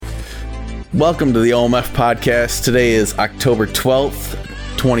Welcome to the OMF podcast. Today is October 12th,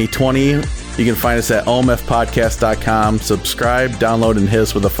 2020. You can find us at omfpodcast.com. Subscribe, download, and hit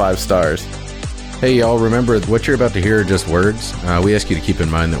us with the 5 stars. Hey, y'all, remember what you're about to hear are just words. We ask you to keep in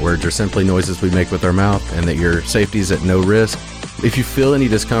mind that words are simply noises we make with our mouth and that your safety is at no risk. If you feel any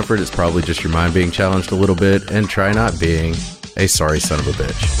discomfort, it's probably just your mind being challenged a little bit, and try not being a sorry son of a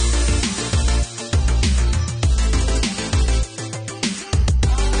bitch.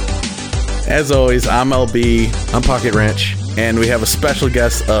 As always, I'm LB. I'm Pocket Ranch. And we have a special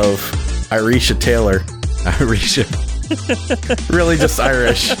guest of Irisha Taylor. Irisha. Really just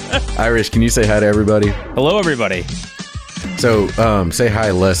Irish. Irish, can you say hi to everybody? Hello, everybody. So, say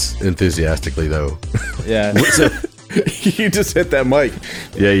hi less enthusiastically, though. Yeah. You just hit that mic.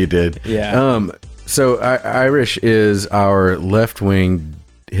 Yeah, you did. Yeah. So, Irish is our left-wing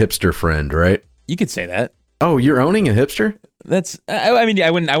hipster friend, right? You could say that. Oh, you're owning a hipster? That's. I mean,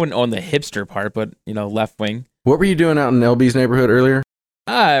 I wouldn't own the hipster part, but left wing. What were you doing out in LB's neighborhood earlier?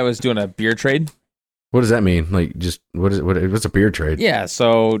 I was doing a beer trade. What does that mean? Like, just what's a beer trade? Yeah.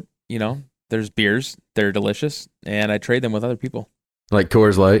 So there's beers. They're delicious, and I trade them with other people. Like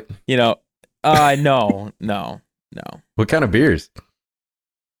Coors Light? No. What kind of beers?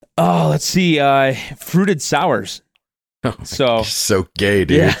 Oh, let's see. Fruited sours. Oh, so gay,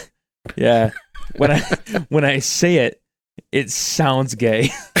 dude. Yeah. When I say it, it sounds gay.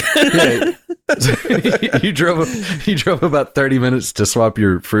 Yeah. You drove about 30 minutes to swap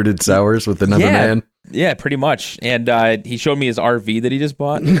your fruited sours with another man? Yeah, pretty much. And he showed me his RV that he just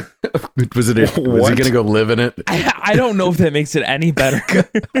bought. Was he going to go live in it? I don't know if that makes it any better.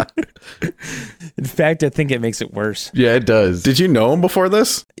 In fact, I think it makes it worse. Yeah, it does. Did you know him before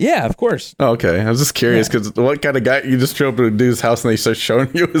this? Yeah, of course. Oh, okay. I was just curious because what kind of guy you just drove to a dude's house and they start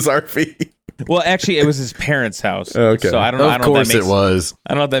showing you his RV? Well, actually, it was his parents' house. Okay. So I don't know. Of course it was.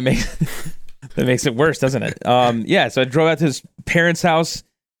 I don't know if that makes that makes it worse, doesn't it? Yeah. So I drove out to his parents' house.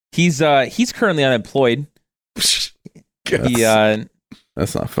 He's currently unemployed. That's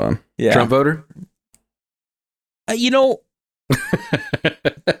not fun. Yeah. Trump voter?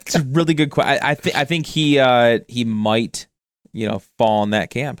 It's a really good question. I think he might fall in that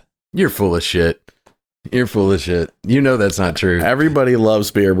camp. You're full of shit. You know that's not true. Everybody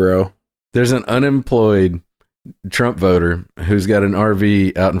loves beer, bro. There's an unemployed Trump voter who's got an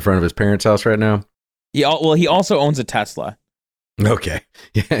RV out in front of his parents' house right now. He also owns a Tesla. Okay.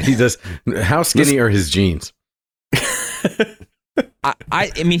 Yeah, he does. How skinny are his jeans?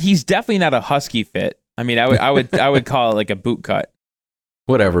 I mean, he's definitely not a husky fit. I mean, I would call it like a boot cut.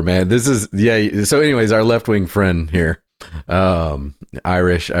 Whatever, man. This is so anyways, our left-wing friend here,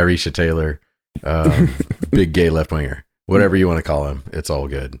 Irisha Taylor, big gay left-winger. Whatever you want to call him, it's all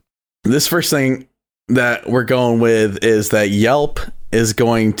good. This first thing that we're going with is that Yelp is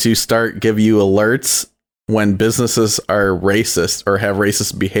going to start give you alerts when businesses are racist or have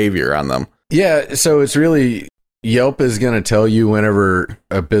racist behavior on them. Yeah, so it's really Yelp is going to tell you whenever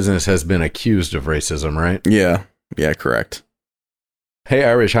a business has been accused of racism, right? Yeah, correct. Hey,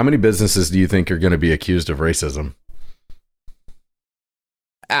 Irish, how many businesses do you think are going to be accused of racism?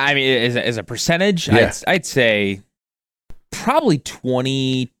 I mean, as a percentage, yeah. I'd say probably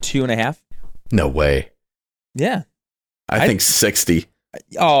 22.5. No way. Yeah. I think 60.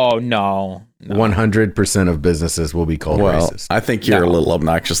 Oh, no. 100% of businesses will be called racist. I think you're a little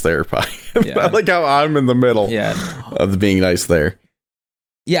obnoxious there, probably. Yeah. I like how I'm in the middle of being nice there.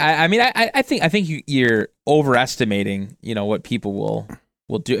 Yeah, I mean, I think you're overestimating, what people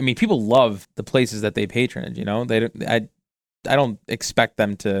will do. I mean, people love the places that they patronage, I don't expect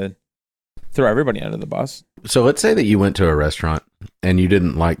them to throw everybody under the bus. So let's say that you went to a restaurant and you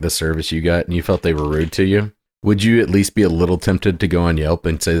didn't like the service you got and you felt they were rude to you. Would you at least be a little tempted to go on Yelp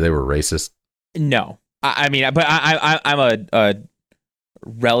and say they were racist? No. I mean, but I'm a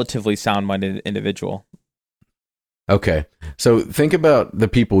relatively sound-minded individual. Okay. So think about the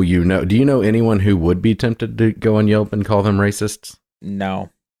people you know. Do you know anyone who would be tempted to go on Yelp and call them racists? No,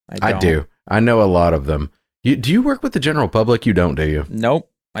 I don't. I do. I know a lot of them. Do you work with the general public? You don't, do you?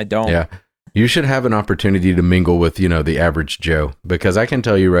 Nope, I don't. Yeah. You should have an opportunity to mingle with, the average Joe, because I can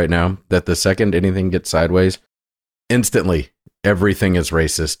tell you right now that the second anything gets sideways, instantly everything is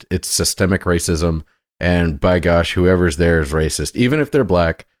racist. It's systemic racism. And by gosh, whoever's there is racist. Even if they're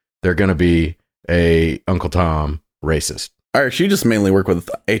black, they're going to be a Uncle Tom racist. Irish, you just mainly work with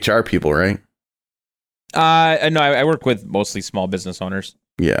HR people, right? No, I work with mostly small business owners.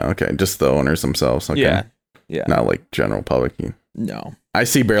 Yeah, okay. Just the owners themselves. Okay. Yeah. Not like general public. No. I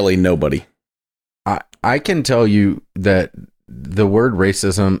see barely nobody. I can tell you that the word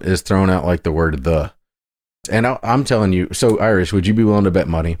racism is thrown out like the word the. And I'm telling you, so Irish, would you be willing to bet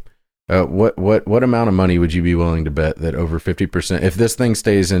money What amount of money would you be willing to bet that over 50%, if this thing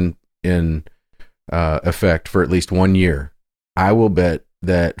stays in effect for at least 1 year, I will bet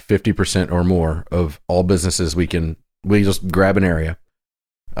that 50% or more of all businesses we just grab an area,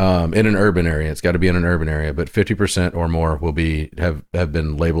 in an urban area. It's got to be in an urban area, but 50% or more will have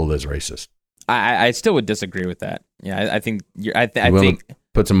been labeled as racist. I still would disagree with that. Yeah, I think I You think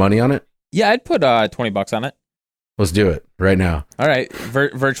put some money on it. yeah, I'd put $20 on it. Let's do it right now. All right,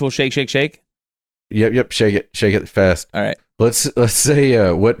 virtual shake. Yep. Shake it fast. All right. Let's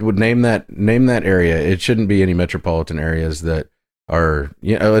say what would name that area. It shouldn't be any metropolitan areas that are.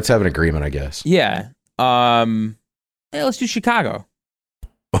 Let's have an agreement, I guess. Yeah. Let's do Chicago.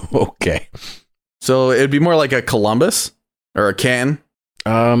 Okay. So it'd be more like a Columbus or a Canton.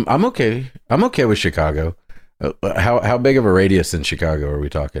 I'm okay. I'm okay with Chicago. How big of a radius in Chicago are we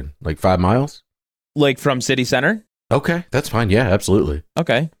talking? Like 5 miles? Like from city center? Okay, that's fine. Yeah, absolutely.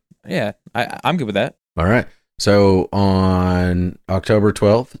 Okay. Yeah, I'm good with that. All right. So on October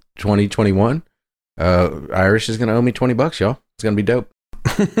 12th, 2021, Irish is going to owe me $20, y'all. It's going to be dope.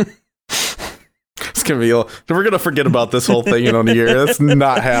 It's going to be, we're going to forget about this whole thing in a year. That's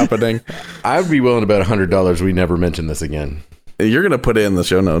not happening. I'd be willing to bet $100 we never mention this again. You're going to put it in the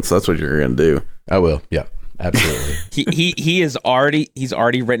show notes. That's what you're going to do. I will. Yeah, absolutely. He's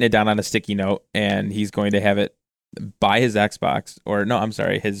already written it down on a sticky note, and he's going to have it by his Xbox, or no, I'm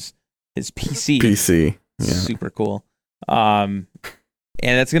sorry, his PC. PC. Yeah. Super cool. And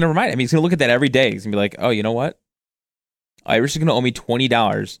that's going to remind him. He's going to look at that every day. He's going to be like, oh, you know what? Irish is going to owe me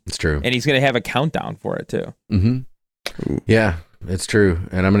 $20. It's true. And he's going to have a countdown for it, too. Mm-hmm. Yeah, it's true.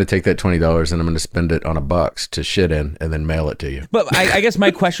 And I'm going to take that $20 and I'm going to spend it on a box to shit in and then mail it to you. But I guess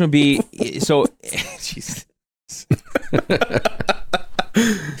my question would be, so... Jeez.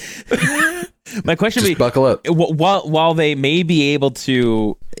 My question would be, buckle up. While they may be able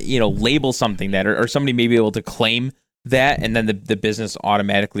to, label something that, or somebody may be able to claim that, and then the business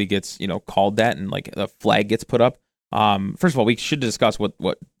automatically gets, called that, and like the flag gets put up. First of all, we should discuss what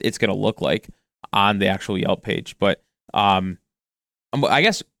it's going to look like on the actual Yelp page. But I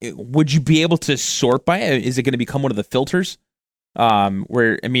guess, would you be able to sort by it? Is it going to become one of the filters?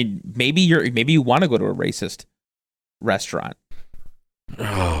 Where, I mean, maybe you want to go to a racist restaurant.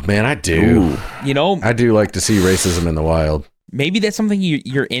 Oh man, I do. Ooh. I do like to see racism in the wild. Maybe that's something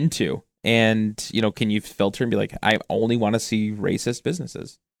you're into, and can you filter and be like, I only want to see racist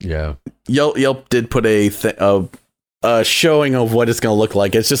businesses. Yeah. Yelp did put a showing of what it's going to look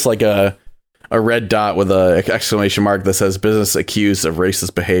like. It's just like a red dot with an exclamation mark that says business accused of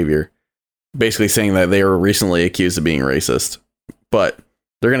racist behavior, basically saying that they were recently accused of being racist, but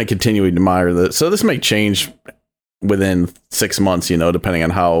they're going to continue to monitor this. So this may change within 6 months, depending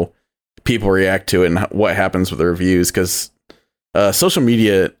on how people react to it and what happens with the reviews, because social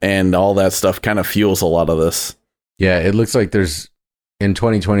media and all that stuff kind of fuels a lot of this. Yeah, it looks like in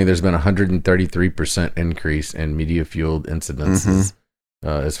 2020, there's been a 133% increase in media-fueled incidences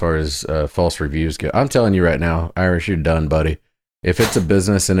as far as false reviews go. I'm telling you right now, Irish, you're done, buddy. If it's a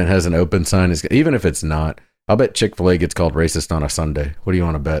business and it has an open sign, even if it's not, I'll bet Chick-fil-A gets called racist on a Sunday. What do you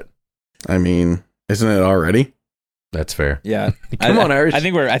want to bet? I mean, isn't it already? That's fair. Yeah. Come on, Irish. I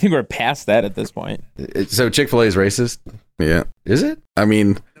think we're past that at this point. So Chick-fil-A is racist? Yeah. Is it? I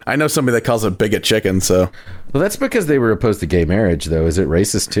mean, I know somebody that calls it bigot chicken, so. Well, that's because they were opposed to gay marriage, though. Is it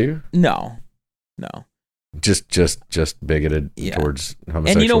racist too? No. Just bigoted towards homosexuals.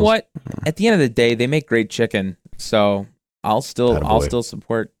 And you know what? At the end of the day, they make great chicken, so I'll still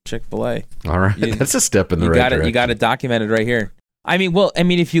support Chick-fil-A. All right, that's a step in the right direction. You got it documented right here.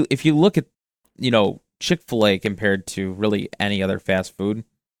 If you look at Chick-fil-A compared to really any other fast food,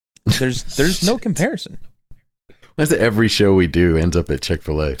 there's no comparison. That's every show we do ends up at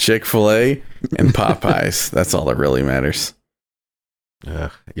Chick-fil-A. Chick-fil-A and Popeyes. That's all that really matters. You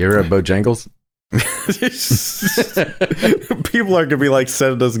ever at Bojangles? People are gonna be like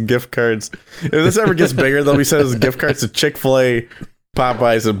sending us gift cards. If this ever gets bigger, they'll be sending us gift cards to Chick-fil-A,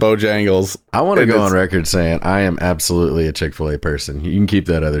 Popeyes, and Bojangles. I want to go on record saying I am absolutely a Chick-fil-A person. You can keep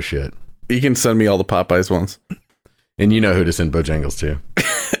that other shit. You can send me all the Popeyes ones. And you know who to send Bojangles to.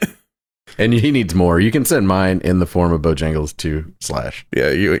 And he needs more. You can send mine in the form of Bojangles to Slash.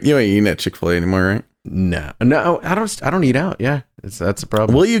 Yeah, you ain't eating at Chick-fil-A anymore, right? No, I don't eat out. Yeah, that's a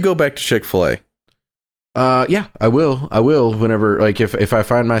problem. Will you go back to Chick-fil-A? Yeah, I will. Whenever, like, if I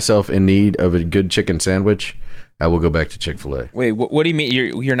find myself in need of a good chicken sandwich, I will go back to Chick-fil-A. Wait, what do you mean?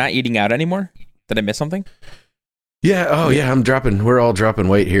 You're not eating out anymore? Did I miss something? Yeah. Oh, yeah. We're all dropping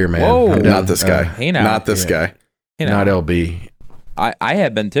weight here, man. Whoa. Not this guy. Hey now. Not this guy. Not LB. I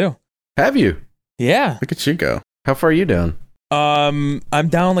have been too. Have you? Yeah. Look at you go. How far are you down? I'm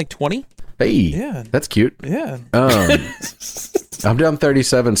down like 20. Hey, Yeah. that's cute. Yeah. I'm down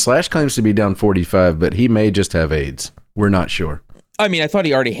 37. Slash claims to be down 45, but he may just have AIDS. We're not sure. I mean, I thought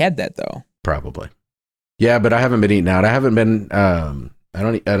he already had that though. Probably. Yeah, but I haven't been eating out. I haven't been. I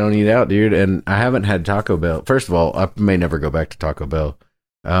don't eat out, dude, and I haven't had Taco Bell. First of all, I may never go back to Taco Bell.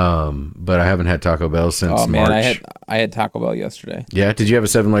 But I haven't had Taco Bell since March. I had Taco Bell yesterday. Yeah, did you have a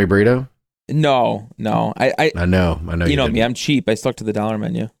 7-layer burrito? No. I know. You know me, I'm cheap. I stuck to the dollar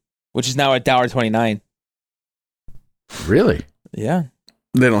menu, which is now $1.29. Really? Yeah.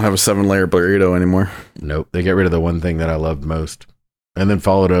 They don't have a 7-layer burrito anymore. Nope. They got rid of the one thing that I loved most. And then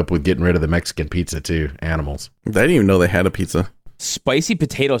followed up with getting rid of the Mexican pizza too. Animals. I didn't even know they had a pizza. Spicy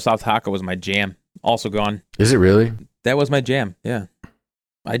potato sauce taco was my jam. Also gone. Is it really? That was my jam. Yeah.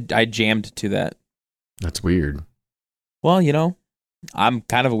 I jammed to that. That's weird. Well, you know, I'm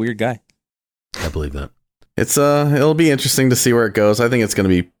kind of a weird guy. I believe that. It'll be interesting to see where it goes. I think it's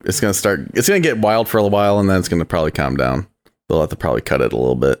gonna get wild for a while, and then it's gonna probably calm down. They'll have to probably cut it a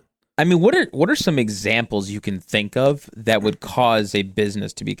little bit. I mean, what are some examples you can think of that would cause a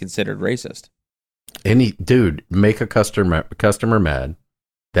business to be considered racist? Dude, make a customer mad.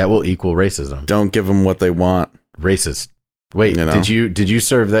 That will equal racism. Don't give them what they want. Racist. Wait, You know? did you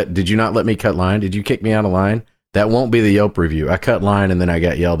serve that? Did you not let me cut line? Did you kick me out of line? That won't be the Yelp review. I cut line and then I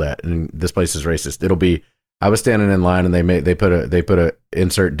got yelled at, and this place is racist. It'll be I was standing in line and they put a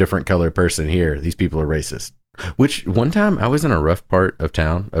insert different color person here. These people are racist. Which one time I was in a rough part of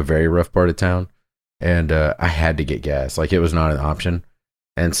town, a very rough part of town, and I had to get gas. Like it was not an option,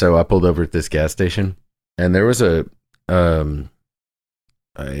 and so I pulled over at this gas station, and there was a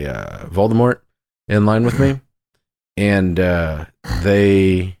Voldemort in line with me, and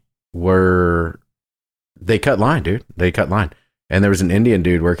they cut line, dude. They cut line, and there was an Indian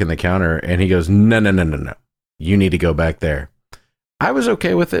dude working the counter, and he goes, no, you need to go back there. I was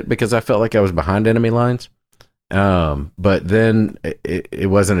okay with it because I felt like I was behind enemy lines. But then it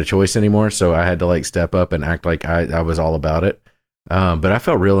wasn't a choice anymore, so I had to like step up and act like I was all about it. But I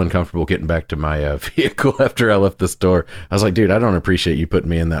felt real uncomfortable getting back to my vehicle after I left the store. I was like, dude, I don't appreciate you putting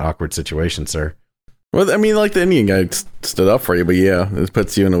me in that awkward situation, sir. Well, I mean, like the Indian guy stood up for you, but yeah, it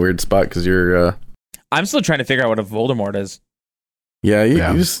puts you in a weird spot because you're. I'm still trying to figure out what a Voldemort is. Yeah, you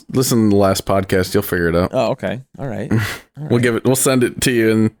just listen to the last podcast, you'll figure it out. Oh, okay, all right. We'll send it to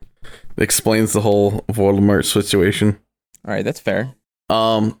you, and it explains the whole Voldemort situation. All right, that's fair.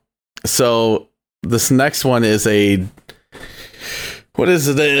 So this next one is a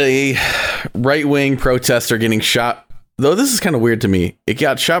right-wing protester getting shot. Though this is kind of weird to me. It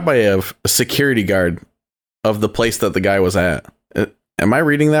got shot by a security guard of the place that the guy was at. Am I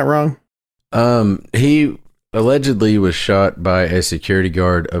reading that wrong? He allegedly was shot by a security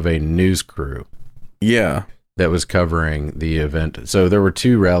guard of a news crew. Yeah. That was covering the event. So there were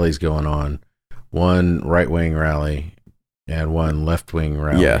two rallies going on, one right-wing rally and one left-wing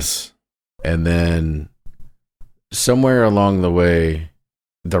rally. Yes. And then somewhere along the way,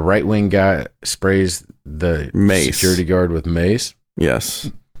 the right-wing guy sprays the security guard with mace.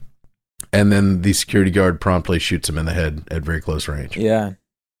 Yes. And then the security guard promptly shoots him in the head at very close range. Yeah.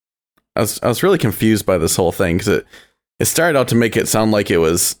 I was really confused by this whole thing because it started out to make it sound like it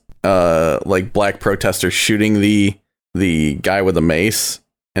was like black protesters shooting the guy with the mace,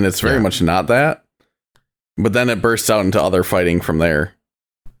 and it's very much not that. But then it bursts out into other fighting from there.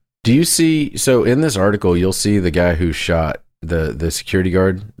 Do you see? So in this article, you'll see the guy who shot the security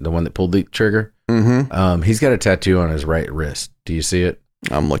guard, the one that pulled the trigger. Mm-hmm. He's got a tattoo on his right wrist. Do you see it?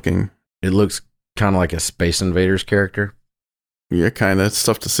 I'm looking. It looks kind of like a Space Invaders character. Yeah, kind of. It's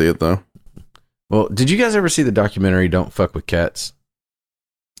tough to see it, though. Well, did you guys ever see the documentary Don't Fuck with Cats?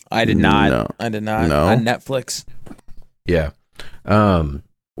 I did not. No. I did not. No. On Netflix. Yeah.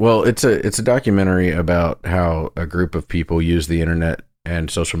 Well, it's a documentary about how a group of people use the internet and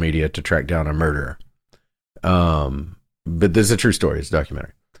social media to track down a murderer. But this is a true story. It's a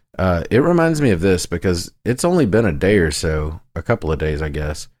documentary. It reminds me of this because it's only been a day or so, a couple of days, I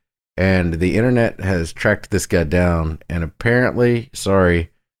guess. And the internet has tracked this guy down, and apparently,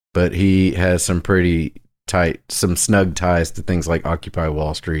 sorry, but he has some pretty tight, some snug ties to things like Occupy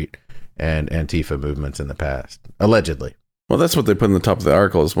Wall Street and Antifa movements in the past, allegedly. Well, that's what they put in the top of the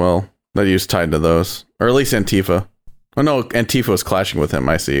article as well, that he was tied to those. Or at least Antifa. Oh, no, Antifa was clashing with him,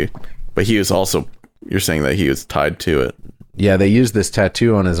 I see. But he was also, you're saying that he was tied to it. Yeah, they used this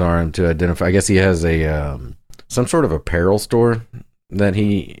tattoo on his arm to identify. I guess he has a some sort of apparel store that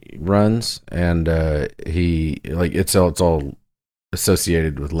he runs, and it's all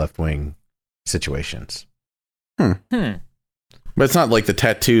associated with left-wing situations. But it's not like the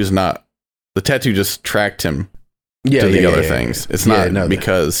tattoo just tracked him Yeah, to the yeah, other yeah, things. yeah. It's Yeah, not no,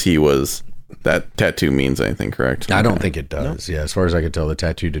 because he was that tattoo means anything, correct? I don't Okay. think it does. Yeah, as far as I could tell, the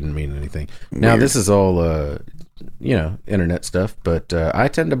tattoo didn't mean anything. Now, Weird. this is all, internet stuff, but I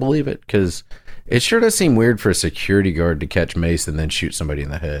tend to believe it because it sure does seem weird for a security guard to catch mace and then shoot somebody in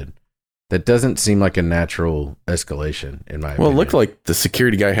the head. That doesn't seem like a natural escalation, in my opinion. Well, it looked like the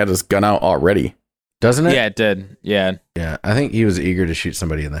security guy had his gun out already. Doesn't it? Yeah, it did. Yeah. Yeah, I think he was eager to shoot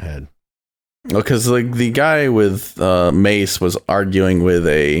somebody in the head. Because like the guy with mace was arguing with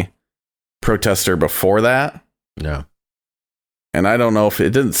a protester before that, No. and I don't know if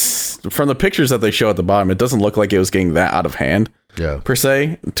it didn't. From the pictures that they show at the bottom, it doesn't look like it was getting that out of hand Yeah. per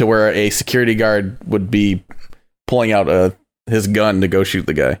se, to where a security guard would be pulling out his gun to go shoot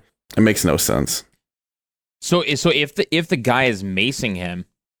the guy. It makes no sense. So if the guy is macing him,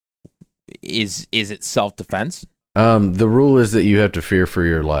 is it self-defense? The rule is that you have to fear for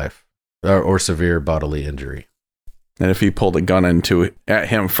your life or severe bodily injury. And if he pulled a gun at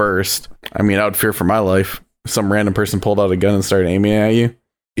him first, I mean, I would fear for my life. If some random person pulled out a gun and started aiming at you.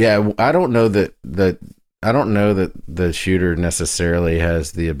 Yeah, I don't know that the shooter necessarily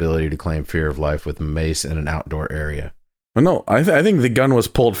has the ability to claim fear of life with mace in an outdoor area. Well, no, I think the gun was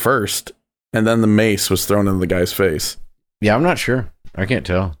pulled first, and then the mace was thrown in the guy's face. Yeah, I'm not sure. I can't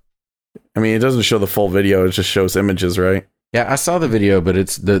tell. I mean, it doesn't show the full video; it just shows images, right? Yeah, I saw the video, but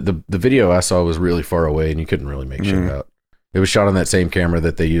it's the video I saw was really far away, and you couldn't really make shit out. It was shot on that same camera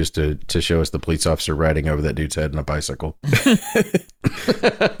that they used to show us the police officer riding over that dude's head on a bicycle.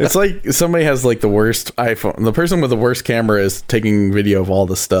 It's like somebody has like the worst iPhone. The person with the worst camera is taking video of all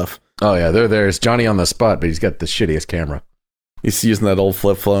the stuff. Oh yeah, there's Johnny on the spot, but he's got the shittiest camera. He's using that old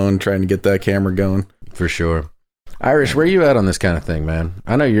flip phone, trying to get that camera going. For sure. Irish, where you at on this kind of thing, man?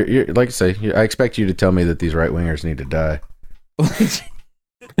 I know you're like I say, I expect you to tell me that these right wingers need to die.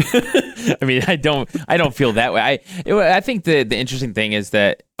 I mean, I don't feel that way. I think the interesting thing is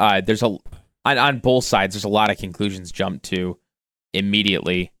that there's on both sides there's a lot of conclusions jumped to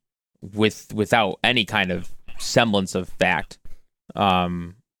immediately without any kind of semblance of fact,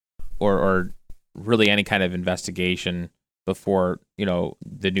 or really any kind of investigation before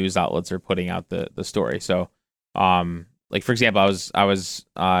the news outlets are putting out the story. So, like for example, I was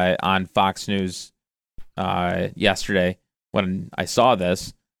on Fox News yesterday when I saw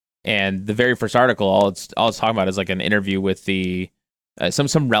this, and the very first article, all it's talking about is like an interview with the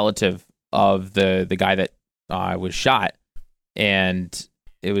some relative of the guy that was shot, and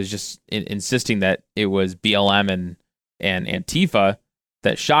it was just insisting that it was BLM and Antifa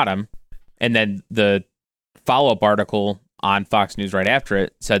that shot him, and then the follow-up article on Fox News right after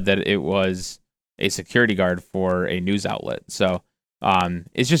it said that it was a security guard for a news outlet. So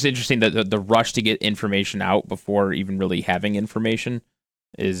it's just interesting that the rush to get information out before even really having information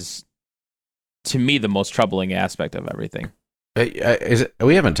is, to me, the most troubling aspect of everything.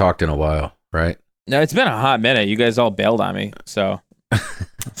 We haven't talked in a while, right? No, it's been a hot minute. You guys all bailed on me, so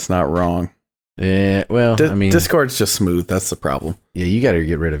It's not wrong. Yeah, well, I mean, Discord's just smooth. That's the problem. yeah, you got to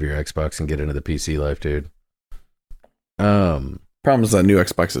get rid of your Xbox and get into the PC life, dude. Problem is that new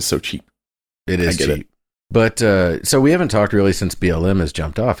Xbox is so cheap. It is I get cheap. But so we haven't talked really since BLM has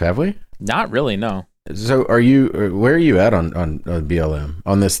jumped off, have we? not really. No. So where are you at on BLM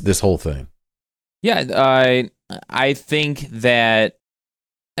on this whole thing? Yeah, I think that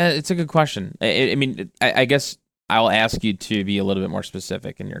it's a good question. I mean, I guess I'll ask you to be a little bit more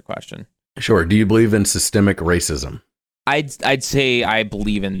specific in your question. Sure. Do you believe in systemic racism? I'd say I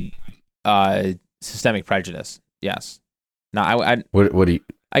believe in systemic prejudice. Yes. Now, What do you?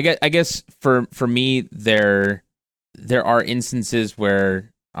 I guess for me there are instances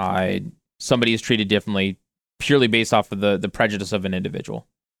where somebody is treated differently purely based off of the prejudice of an individual.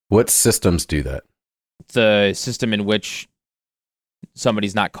 What systems do that? The system in which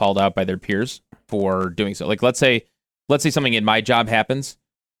somebody's not called out by their peers for doing so. Like let's say something in my job happens,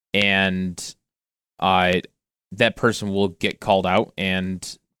 and that person will get called out,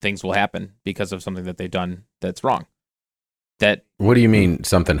 and things will happen because of something that they've done that's wrong. That What do you mean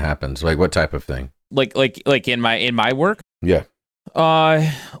something happens? Like what type of thing? like in my work. Yeah.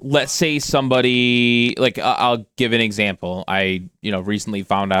 Let's say somebody, like I'll give an example. I recently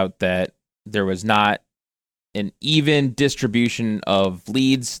found out that there was not an even distribution of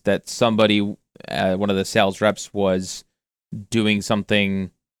leads, that somebody, one of the sales reps, was doing something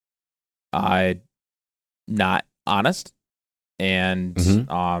not honest, and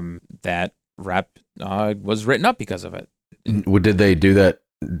that rep was written up because of it. Did they do that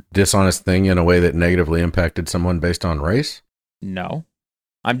dishonest thing in a way that negatively impacted someone based on race? No,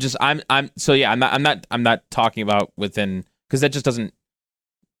 I'm not talking about within, because that just doesn't.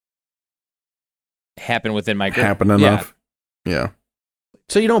 happen within my group. happen enough. Yeah.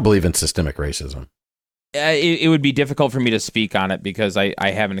 So you don't believe in systemic racism? It would be difficult for me to speak on it because I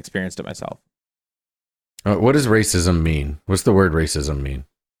haven't experienced it myself. What does racism mean? What's the word racism mean?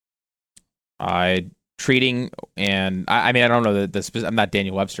 Treating, and I mean, I don't know I'm not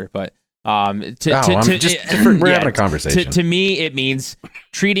Daniel Webster, but we're having a conversation. To me, it means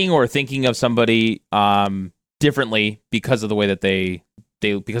treating or thinking of somebody differently because of the way that they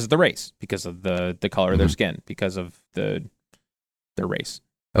because of the race, because of the color of their skin, because of their race.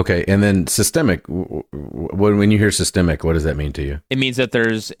 Okay, and then systemic. When you hear systemic, what does that mean to you? It means that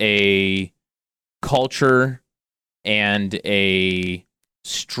there's a culture and a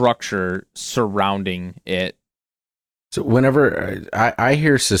structure surrounding it. So whenever I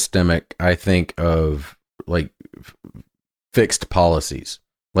hear systemic, I think of like fixed policies,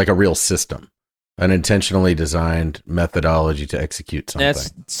 like a real system, an intentionally designed methodology to execute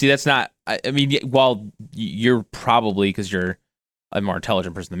something. That's not. I mean, while you're probably, because you're a more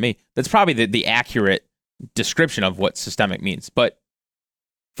intelligent person than me, that's probably the accurate description of what systemic means. But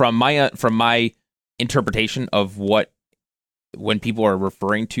from my interpretation of when people are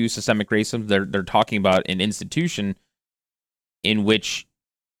referring to systemic racism, they're talking about an institution in which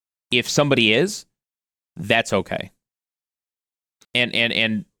if somebody is, that's okay.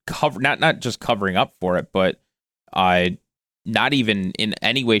 And cover not just covering up for it, but not even in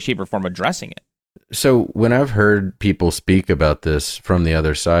any way, shape, or form addressing it. So when I've heard people speak about this from the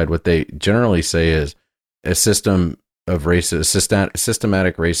other side, what they generally say is a system of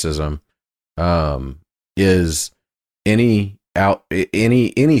systematic racism is any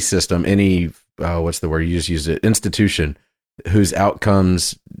system, what's the word you just used it, institution whose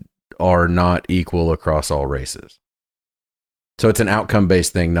outcomes are not equal across all races. So it's an outcome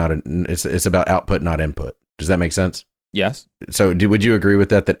based thing, it's about output, not input. Does that make sense? Yes. So would you agree with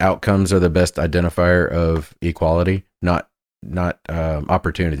that outcomes are the best identifier of equality, not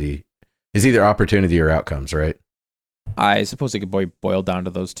opportunity? Is either opportunity or outcomes, right? I suppose it could boil down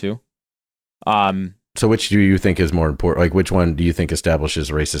to those two. So which do you think is more important? Like, which one do you think establishes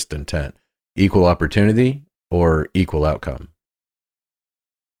racist intent? Equal opportunity or equal outcome?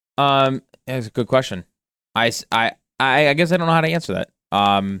 That's a good question. I guess I don't know how to answer that.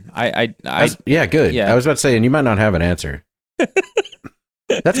 Yeah, good. Yeah. I was about to say, and you might not have an answer.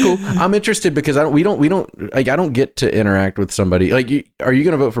 That's cool. I'm interested because I don't get to interact with somebody. Like, are you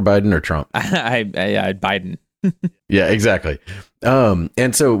going to vote for Biden or Trump? Biden. Yeah, exactly.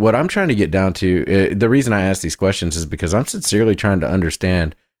 And so what I'm trying to get down to, the reason I ask these questions is because I'm sincerely trying to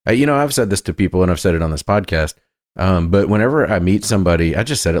understand. I've said this to people and I've said it on this podcast. But whenever I meet somebody, I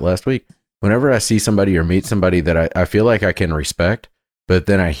just said it last week. Whenever I see somebody or meet somebody that I feel like I can respect, but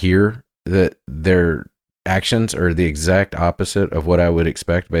then I hear that their actions are the exact opposite of what I would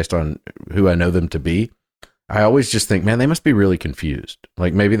expect based on who I know them to be, I always just think, man, they must be really confused.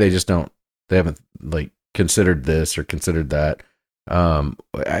 Like maybe they haven't like considered this or considered that.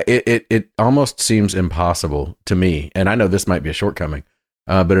 It almost seems impossible to me, and I know this might be a shortcoming,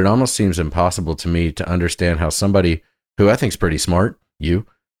 but it almost seems impossible to me to understand how somebody who I think is pretty smart,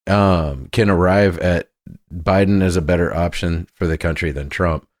 can arrive at Biden as a better option for the country than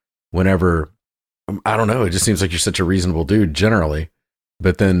Trump whenever, I don't know, it just seems like you're such a reasonable dude generally,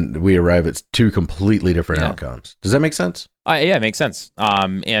 but then we arrive at two completely different outcomes. Does that make sense? Yeah, it makes sense. But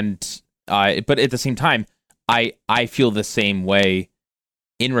at the same time, I feel the same way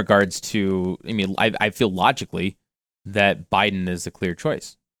in regards to, I feel logically that Biden is the clear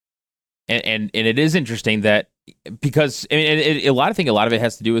choice. And it is interesting that because a lot of it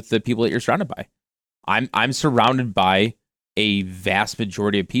has to do with the people that you're surrounded by. I'm surrounded by a vast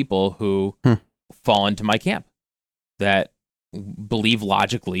majority of people who fall into my camp that believe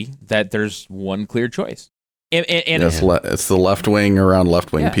logically that there's one clear choice. And it's the left wing around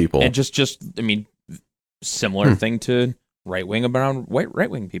left wing people. And similar thing to right wing around right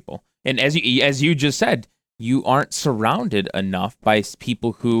wing people. And as you just said, you aren't surrounded enough by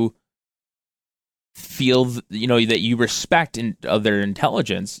people who feel that you respect of their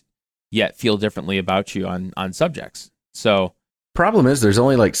intelligence, yet feel differently about you on subjects. So problem is there's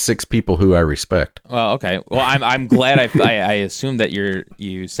only like 6 people who I respect. Well, okay. Well, I'm glad I assume that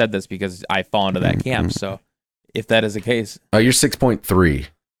you said this because I fall into that camp. So if that is the case, you're 6.3.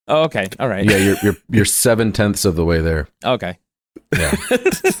 Oh, okay. All right. Yeah, you're 7/10 of the way there. Okay. Yeah.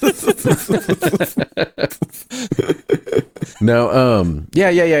 No.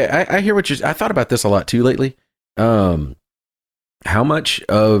 Yeah. I hear what I thought about this a lot too lately. How much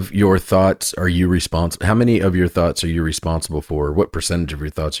of your thoughts are you responsible? How many of your thoughts are you responsible for? What percentage of your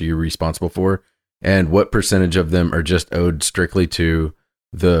thoughts are you responsible for? And what percentage of them are just owed strictly to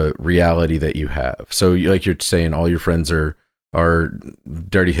the reality that you have. So like you're saying, all your friends are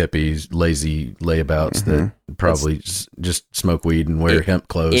dirty hippies, lazy layabouts that probably just smoke weed and wear hemp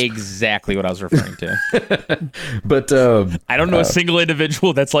clothes. Exactly what I was referring to. But I don't know a single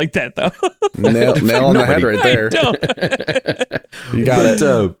individual that's like that, though. nail on the head right there. You got it.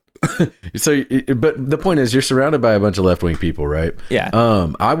 So, but the point is, you're surrounded by a bunch of left-wing people, right? Yeah.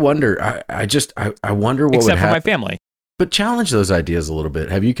 I wonder. I wonder what would happen. Except for my family. But challenge those ideas a little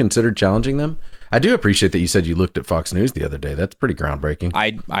bit. Have you considered challenging them? I do appreciate that you said you looked at Fox News the other day. That's pretty groundbreaking.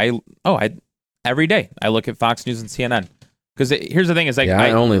 I every day I look at Fox News and CNN, because here's the thing: is like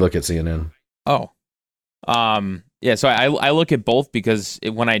I only look at CNN. Oh, yeah. So I look at both, because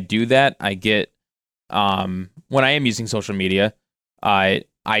when I do that, I get when I am using social media, I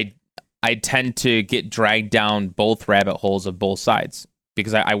tend to get dragged down both rabbit holes of both sides,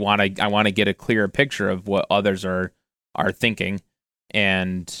 because I want to get a clearer picture of what others are thinking,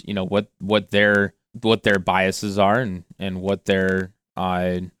 and what their biases are, and what their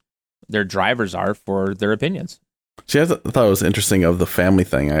drivers are for their opinions. See, I thought it was interesting of the family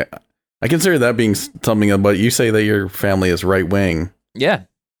thing. I consider that being something, but you say that your family is right wing. Yeah.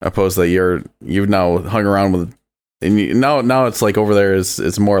 Opposed that you've now hung around with, and now it's like over there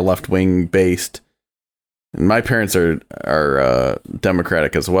is more left wing based. And my parents are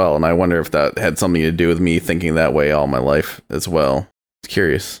Democratic as well, and I wonder if that had something to do with me thinking that way all my life as well. It's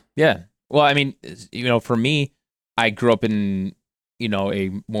curious. Yeah. Well, I mean, for me, I grew up in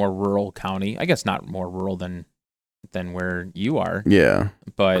a more rural county. I guess not more rural than where you are. Yeah.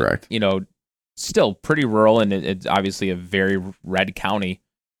 But correct. Still pretty rural, and it's obviously a very red county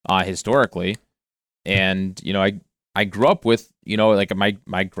historically. And I grew up with like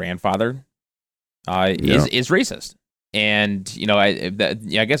my grandfather is racist, and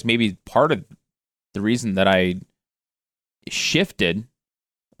I guess maybe part of the reason that I shifted,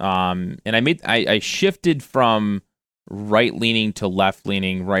 and I shifted from right leaning to left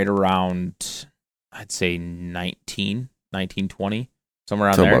leaning right around, I'd say 19, 20, somewhere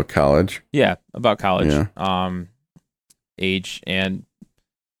around there. About college. Yeah, about college. Yeah. Age, and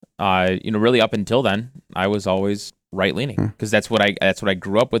really up until then, I was always right leaning, because that's what I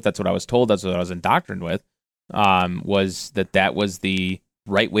grew up with. That's what I was told. That's what I was indoctrinated with. Was that was the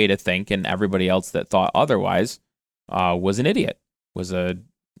right way to think, and everybody else that thought otherwise was an idiot, was a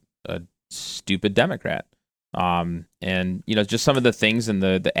stupid Democrat. And just some of the things and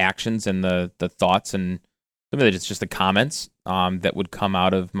the actions and the thoughts, and some of it, it's just the comments that would come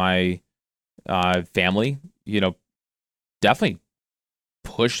out of my family, definitely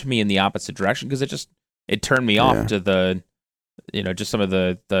pushed me in the opposite direction, because it turned me off to the just some of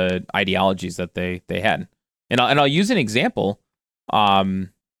the ideologies that they had. And I'll use an example from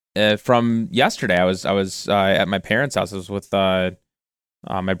yesterday. I was at my parents' house. I was with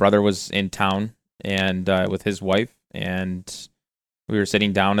my brother was in town, and with his wife, and we were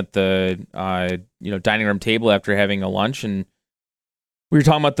sitting down at the dining room table after having a lunch, and we were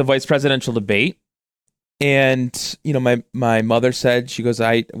talking about the vice presidential debate. And my mother said, she goes,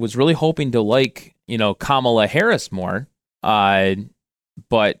 I was really hoping to like Kamala Harris more, but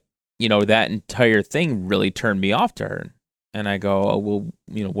that entire thing really turned me off to her. And I go, oh, well,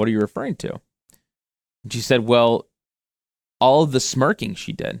 what are you referring to? And she said, well, all of the smirking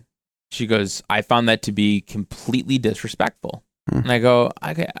she did. She goes, I found that to be completely disrespectful. And I go,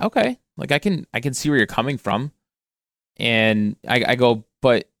 okay, like I can see where you're coming from. And I go,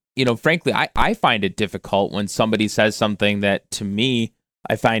 but frankly, I find it difficult when somebody says something that to me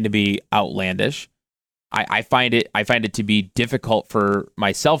I find to be outlandish. I find it to be difficult for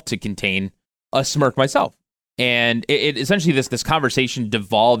myself to contain a smirk myself. And it essentially this conversation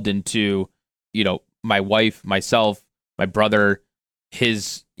devolved into, my wife, myself, my brother,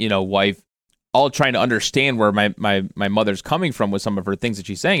 his, wife, all trying to understand where my mother's coming from with some of her things that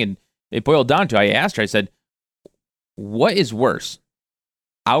she's saying. And it boiled down to, I asked her, I said, what is worse,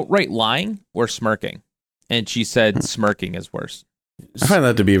 outright lying or smirking? And she said smirking is worse. I find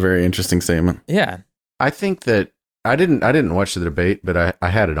that to be a very interesting statement. Yeah. I think that I didn't watch the debate, but I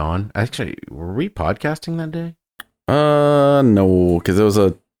had it on. Actually, were we podcasting that day? No, because it was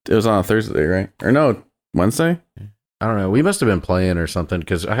on a Thursday, right? Or no, Wednesday? I don't know. We must have been playing or something,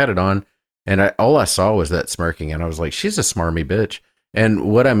 because I had it on, and all I saw was that smirking, and I was like, she's a smarmy bitch.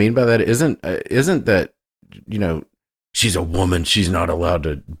 And what I mean by that isn't that, she's a woman, she's not allowed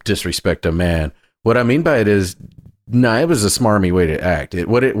to disrespect a man. What I mean by it is, it was a smarmy way to act.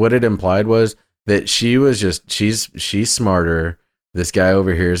 What it implied was that she was she's smarter. This guy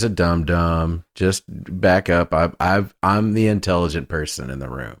over here is a dum-dum. Just back up. I'm the intelligent person in the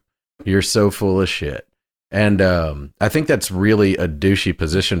room. You're so full of shit. And I think that's really a douchey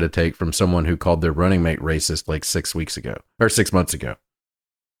position to take from someone who called their running mate racist like 6 weeks ago or 6 months ago.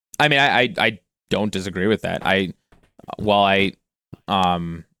 I mean, I don't disagree with that. I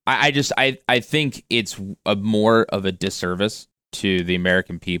think it's more of a disservice to the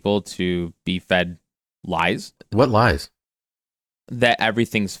American people to be fed lies. What lies? That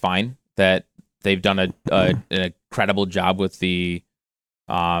everything's fine. That they've done an incredible job with the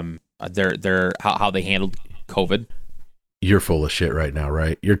their how they handled COVID. You're full of shit right now,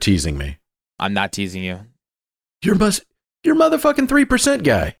 right? You're teasing me. I'm not teasing you. You're motherfucking 3%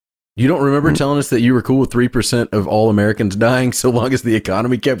 guy. You don't remember telling us that you were cool with 3% of all Americans dying so long as the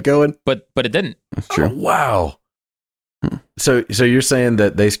economy kept going? But it didn't. That's true. Oh, wow. So you're saying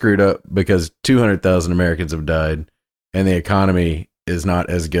that they screwed up because 200,000 Americans have died and the economy is not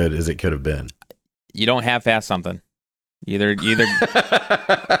as good as it could have been. You don't half-ass something. Either.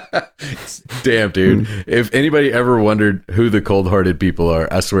 Damn, dude. If anybody ever wondered who the cold-hearted people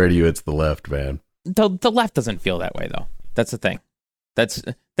are, I swear to you, it's the left, man. The left doesn't feel that way, though. That's the thing. That's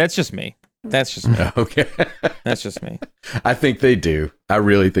just me. That's just me. Okay. That's just me. I think they do. I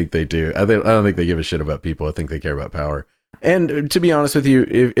really think they do. I don't think they give a shit about people. I think they care about power. And to be honest with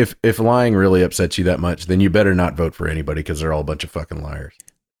you, if lying really upsets you that much, then you better not vote for anybody because they're all a bunch of fucking liars.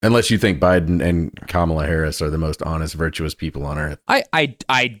 Unless you think Biden and Kamala Harris are the most honest, virtuous people on earth. I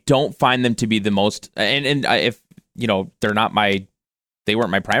don't find them to be the most, and if they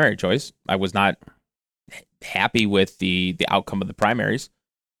weren't my primary choice. I was not happy with the outcome of the primaries.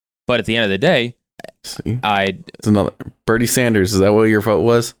 But at the end of the day, it's another Bernie Sanders. Is that what your vote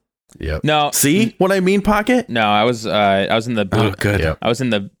was? Yep. No. See what I mean, Pocket? No, I was in the Oh, good. Yep. I was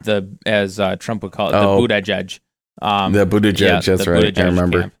in the as Trump would call it, the Buttigieg. The Buttigieg, that's right. Buttigieg I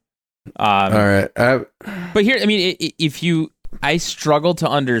remember. camp. All right. But here, I mean, I struggle to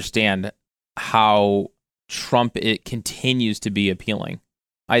understand how Trump it continues to be appealing.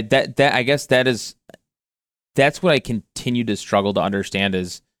 I guess that's what I continue to struggle to understand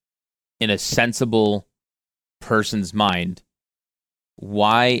is, in a sensible person's mind,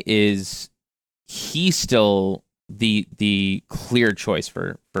 why is he still the clear choice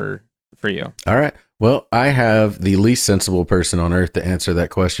for you? All right. Well, I have the least sensible person on earth to answer that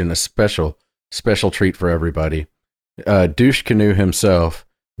question. A special treat for everybody. Douche Canoe himself,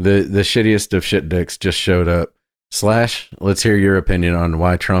 the shittiest of shit dicks, just showed up. Slash, let's hear your opinion on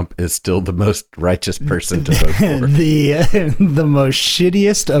why Trump is still the most righteous person to vote for. the most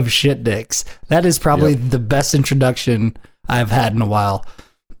shittiest of shit dicks. That is probably the best introduction I've had in a while.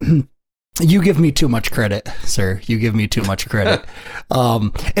 You give me too much credit, sir. You give me too much credit.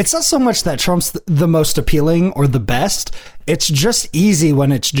 It's not so much that Trump's the most appealing or the best. It's just easy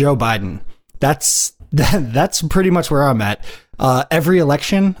when it's Joe Biden. That's pretty much where I'm at. Every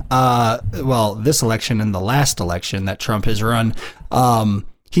election, this election and the last election that Trump has run,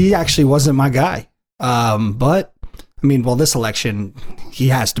 he actually wasn't my guy. But I mean, this election, he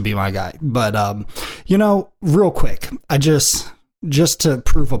has to be my guy. But, real quick, I just to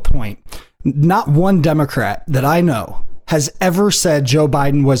prove a point, not one Democrat that I know has ever said Joe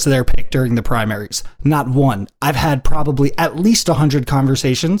Biden was their pick during the primaries. Not one. I've had probably at least 100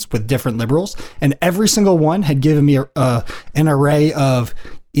 conversations with different liberals, and every single one had given me an array of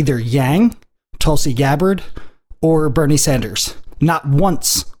either Yang, Tulsi Gabbard, or Bernie Sanders. Not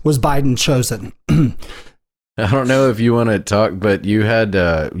once was Biden chosen. I don't know if you want to talk, but you've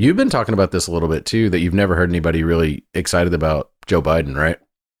been talking about this a little bit too, that you've never heard anybody really excited about Joe Biden, right?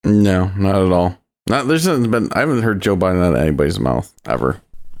 No, not at all. I haven't heard Joe Biden out of anybody's mouth ever.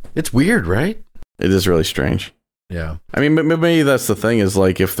 It's weird, right? It is really strange. Yeah. I mean, maybe that's the thing is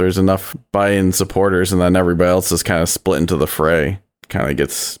like if there's enough Biden supporters and then everybody else is kind of split into the fray, kind of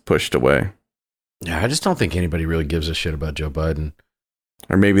gets pushed away. Yeah, I just don't think anybody really gives a shit about Joe Biden.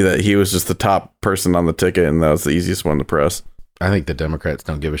 Or maybe that he was just the top person on the ticket and that was the easiest one to press. I think the Democrats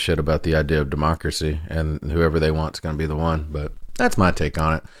don't give a shit about the idea of democracy and whoever they want is going to be the one. But that's my take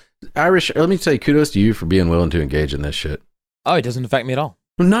on it. Irish, let me say kudos to you for being willing to engage in this shit. Oh, it doesn't affect me at all.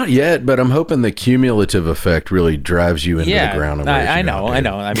 Well, not yet, but I'm hoping the cumulative effect really drives you into the ground. I know.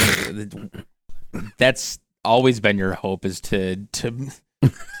 I mean, that's always been your hope is to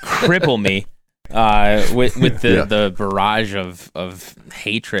cripple me with the barrage of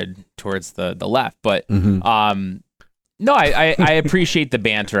hatred towards the left. But no, I appreciate the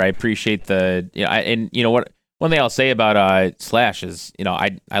banter. I appreciate the one thing I'll say about Slash is,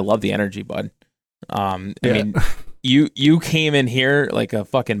 I love the energy, bud. I mean, you came in here like a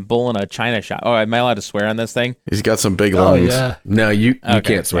fucking bull in a china shop. Oh, am I allowed to swear on this thing? He's got some big lungs. Yeah. No, you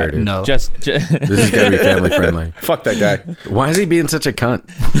can't swear, dude. No. Just This is gotta be family friendly. Fuck that guy. Why is he being such a cunt?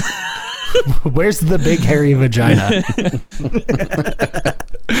 Where's the big hairy vagina?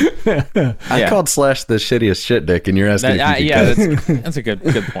 I called Slash the shittiest shit dick, and you're asking if you could. That's a good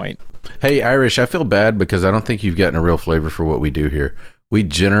point. Hey, Irish, I feel bad because I don't think you've gotten a real flavor for what we do here. We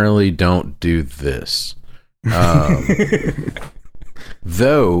generally don't do this.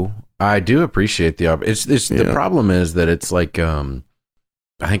 Though I do appreciate the the problem is that it's like I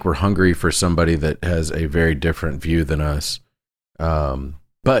think we're hungry for somebody that has a very different view than us.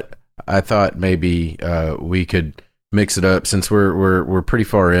 But I thought maybe we could mix it up since we're pretty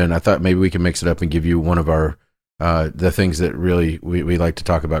far in. I thought maybe we can mix it up and give you one of our the things that really we like to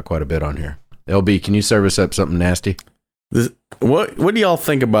talk about quite a bit on here. LB, can you serve us up something nasty? What do y'all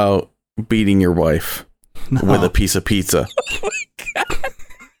think about beating your wife with a piece of pizza?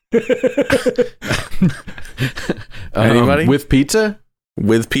 Anybody? With pizza?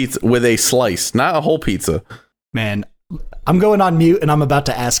 With pizza, with a slice, not a whole pizza. Man, I'm going on mute and I'm about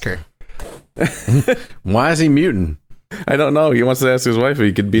to ask her. Why is he muting? I don't know. He wants to ask his wife if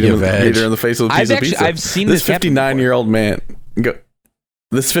he could beat her in the face with a piece of pizza. I've seen this 59-year-old man.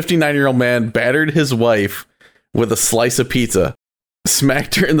 This 59-year-old man battered his wife with a slice of pizza,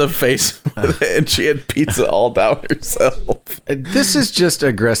 smacked her in the face with it, and she had pizza all down herself. This is just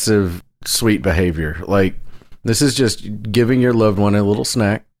aggressive, sweet behavior. Like, this is just giving your loved one a little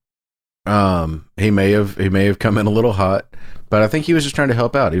snack. He may have come in a little hot, but I think he was just trying to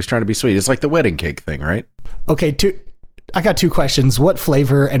help out. He was trying to be sweet. It's like the wedding cake thing, right? Okay, I got two questions. What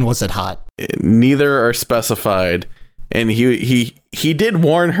flavor and was it hot? Neither are specified, and he did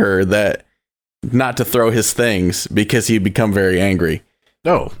warn her that not to throw his things because he'd become very angry.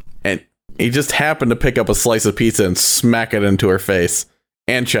 Oh. And he just happened to pick up a slice of pizza and smack it into her face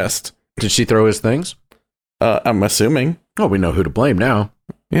and chest. Did she throw his things? I'm assuming. Oh, we know who to blame now.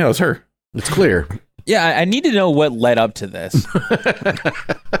 Yeah, it was her. It's clear. Yeah, I need to know what led up to this.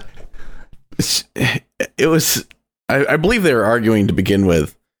 It was, I believe they were arguing to begin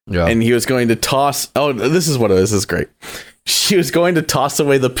with. Yeah. And he was going to toss, this is what it is. This is great. She was going to toss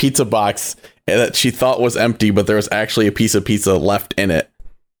away the pizza box that she thought was empty, but there was actually a piece of pizza left in it.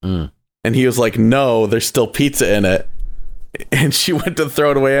 Mm. And he was like, no, there's still pizza in it. And she went to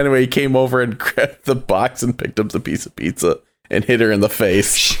throw it away anyway. He came over and grabbed the box and picked up the piece of pizza and hit her in the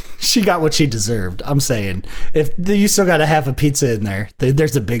face. She got what she deserved. I'm saying, if you still got to have a pizza in there,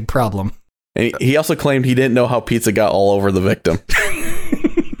 there's a big problem. And he also claimed he didn't know how pizza got all over the victim.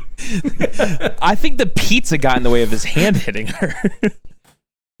 I think the pizza got in the way of his hand hitting her.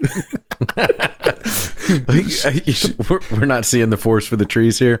 We're not seeing the forest for the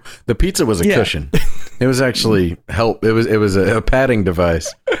trees here. The pizza was a cushion. It was actually help. It was a padding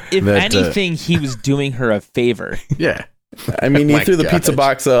device. If anything, he was doing her a favor. Yeah. I mean, he threw the pizza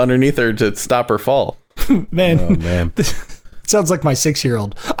box underneath her to stop her fall. Man. Oh, man. Sounds like my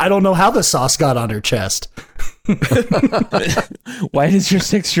 6-year-old. I don't know how the sauce got on her chest. Why does your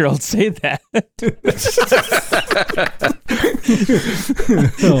 6-year-old say that?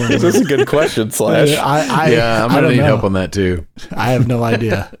 That's a good question, Slash. I'm going to need help on that, too. I have no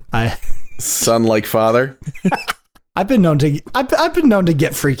idea. Son like father. I've been known to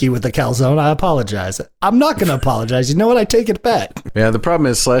get freaky with the calzone. I apologize. I'm not going to apologize. You know what? I take it back. Yeah, the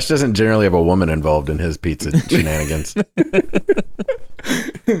problem is Slash doesn't generally have a woman involved in his pizza shenanigans.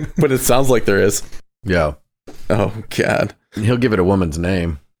 But it sounds like there is. Yeah. Oh, God. He'll give it a woman's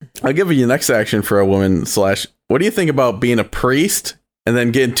name. I'll give you next action for a woman. Slash, what do you think about being a priest and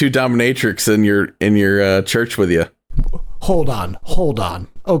then getting 2 dominatrix in your church with you? Hold on.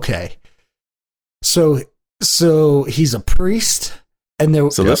 Okay. So he's a priest, and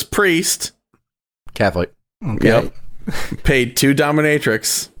this priest, Catholic, paid 2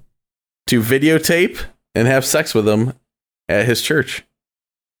 dominatrix to videotape and have sex with him at his church.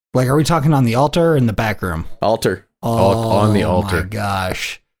 Like, are we talking on the altar or in the back room? Altar. On the altar. Oh my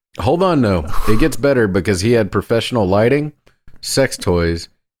gosh! Hold on, no, it gets better because he had professional lighting, sex toys,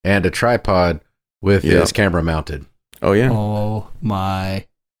 and a tripod with his camera mounted. Oh yeah. Oh my.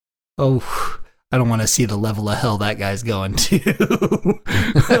 Oh. I don't want to see the level of hell that guy's going to.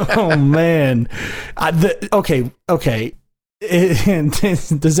 Oh, man. Okay.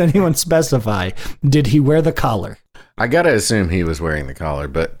 Does anyone specify? Did he wear the collar? I got to assume he was wearing the collar,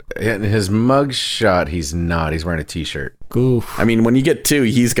 but in his mug shot, he's not. He's wearing a T-shirt. Oof. I mean, when you get 2,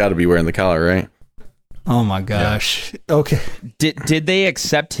 he's got to be wearing the collar, right? Oh, my gosh. Yeah. Okay. Did they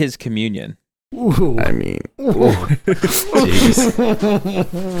accept his communion? Ooh. I mean,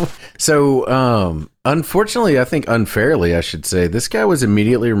 so unfortunately, I think unfairly, I should say, this guy was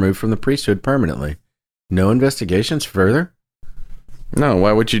immediately removed from the priesthood permanently. No investigations further. No,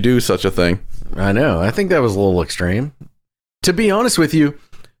 why would you do such a thing? I know. I think that was a little extreme. To be honest with you,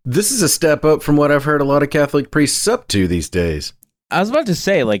 This is a step up from what I've heard a lot of Catholic priests up to these days. I was about to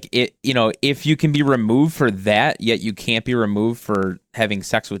say, like, if you can be removed for that, yet you can't be removed for having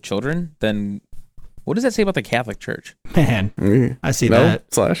sex with children, then what does that say about the Catholic Church? Man, I see No?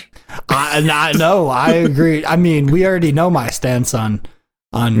 that. Slash. No, I agree. I mean, we already know my stance on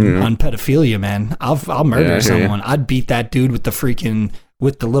pedophilia, man. I'll murder Yeah, I hear ya. someone. I'd beat that dude with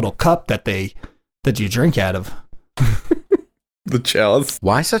the little cup that you drink out of. The chalice.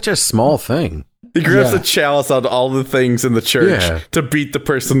 Why such a small thing? He grabs Yeah. the chalice out of all the things in the church Yeah. to beat the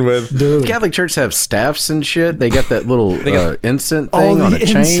person with. Dude. Catholic churches have staffs and shit. They got that little incense Oh, thing on a the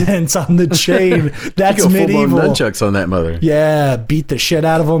chain. incense on the chain. That's You go full-blown medieval. nunchucks on that mother. Yeah, beat the shit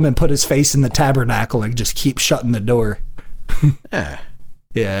out of him and put his face in the tabernacle and just keep shutting the door. Yeah.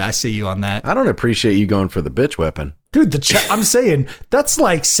 Yeah, I see you on that. I don't appreciate you going for the bitch weapon. Dude, I'm saying, that's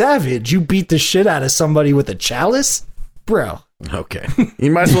like savage. You beat the shit out of somebody with a chalice? Bro. Okay. You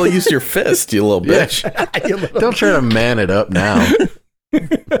might as well use your fist, you little bitch. Don't try to man it up now.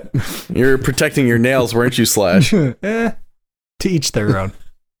 You're protecting your nails, weren't you, Slash? To each their own.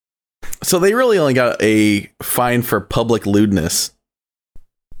 So they really only got a fine for public lewdness.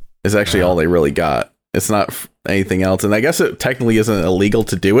 Is actually all they really got. It's not anything else. And I guess it technically isn't illegal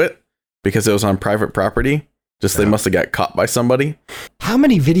to do it because it was on private property. Just they must have got caught by somebody. How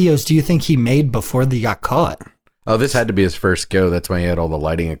many videos do you think he made before they got caught? Oh, this had to be his first go. That's why he had all the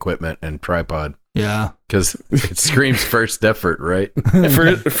lighting equipment and tripod. Yeah. Because it screams first effort, right?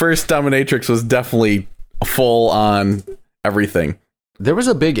 First dominatrix was definitely full on everything. There was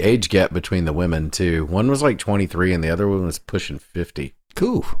a big age gap between the women, too. One was like 23 and the other one was pushing 50.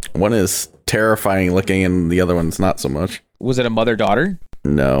 Cool. One is terrifying looking and the other one's not so much. Was it a mother-daughter?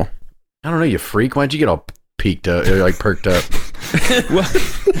 No. I don't know, you freak. Why'd you get all peaked up, like perked up? Well,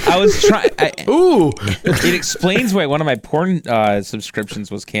 I was trying. Ooh! It explains why one of my porn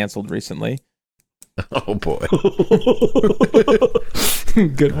subscriptions was canceled recently. Oh, boy.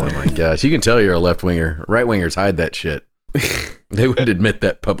 Good Oh, one. my gosh. You can tell you're a left winger. Right wingers hide that shit. They would admit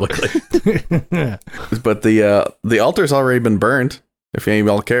that publicly. But the altar's already been burned. If any of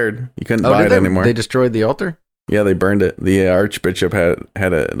y'all cared, you couldn't buy did it anymore. They destroyed the altar? Yeah, they burned it. The archbishop had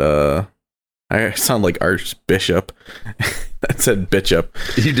it. I sound like archbishop. I said bishop.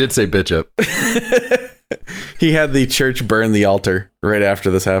 You did say bitch up. He had the church burn the altar right after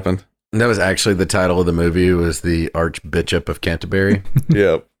this happened. That was actually the title of the movie, was the Archbishop of Canterbury.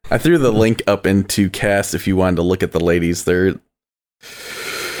 Yep. I threw the link up into Cast if you wanted to look at the ladies. The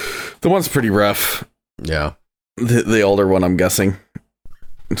one's pretty rough. Yeah. The older one, I'm guessing.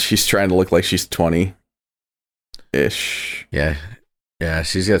 She's trying to look like she's 20-ish. Yeah. Yeah,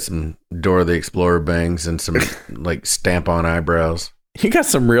 she's got some Dora the Explorer bangs and some like stamp-on eyebrows. You got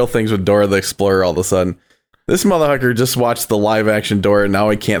some real things with Dora the Explorer all of a sudden. This motherfucker just watched the live-action Dora, and now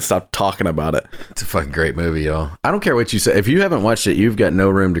he can't stop talking about it. It's a fucking great movie, y'all. I don't care what you say. If you haven't watched it, you've got no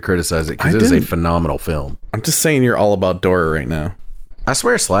room to criticize it because it is a phenomenal film. I'm just saying you're all about Dora right now. I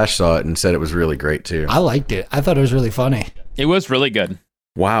swear Slash saw it and said it was really great, too. I liked it. I thought it was really funny. It was really good.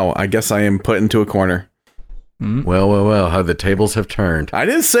 Wow, I guess I am put into a corner. Well, how the tables have turned. I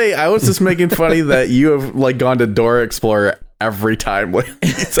didn't say, I was just making funny that you have like gone to Dora Explorer every time.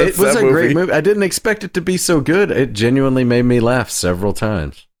 It was a great movie. I didn't expect it to be so good. It genuinely made me laugh several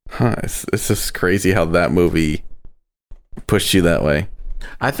times. Huh, it's just crazy how that movie pushed you that way.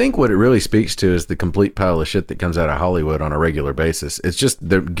 I think what it really speaks to is the complete pile of shit that comes out of Hollywood on a regular basis. It's just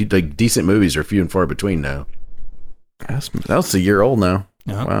like decent movies are few and far between now. That was a year old now.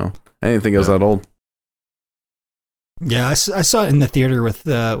 Yeah. Wow. I didn't think it was that old. Yeah, I saw it in the theater with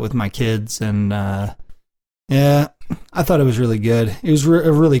my kids, and yeah, I thought it was really good. It was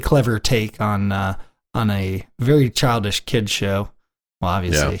a really clever take on a very childish kids show. Well,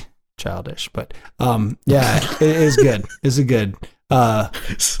 obviously childish, but yeah, it is good. It's a good.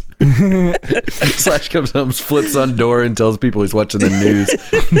 Slash comes home, flips on door, and tells people he's watching the news.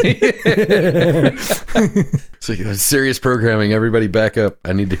 So, serious programming. Everybody back up.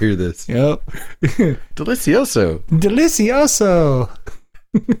 I need to hear this. Yep. Delicioso. Delicioso.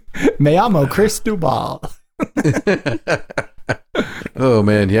 Me llamo Cristobal. Oh,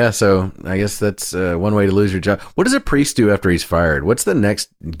 man. Yeah. So I guess that's one way to lose your job. What does a priest do after he's fired? What's the next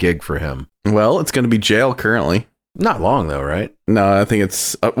gig for him? Well, it's going to be jail currently. Not long, though, right? No, I think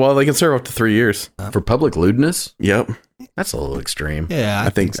it's, well, they can serve up to 3 years. For public lewdness? Yep. That's a little extreme. Yeah, I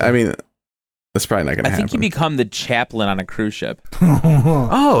think so. I mean, that's probably not going to I happen. think you become the chaplain on a cruise ship.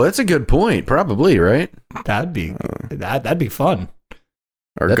 Oh, that's a good point. Probably, right? that'd be fun.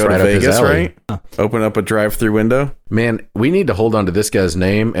 Or That's go right to up his Vegas, alley. right? Open up a drive-through window. Man, we need to hold on to this guy's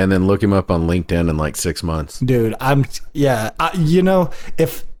name and then look him up on LinkedIn in like 6 months. Dude, you know,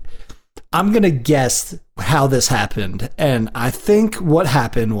 if I'm going to guess how this happened. And I think what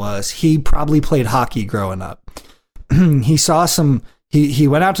happened was he probably played hockey growing up. He saw he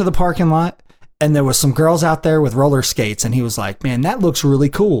went out to the parking lot and there was some girls out there with roller skates. And he was like, man, that looks really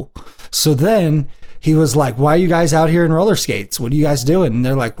cool. So then he was like, why are you guys out here in roller skates? What are you guys doing? And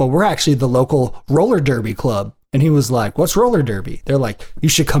they're like, well, we're actually the local roller derby club. And he was like, what's roller derby? They're like, you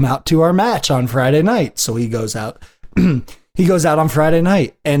should come out to our match on Friday night. So he goes out. He goes out on Friday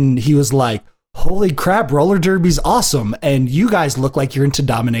night and he was like, holy crap, roller derby's awesome. And you guys look like you're into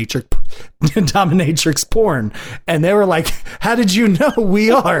dominatrix porn. And they were like, how did you know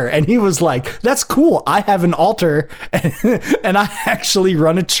we are? And he was like, that's cool. I have an altar and I actually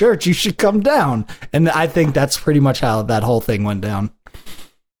run a church. You should come down. And I think that's pretty much how that whole thing went down.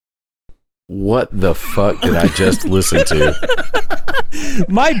 What the fuck did I just listen to?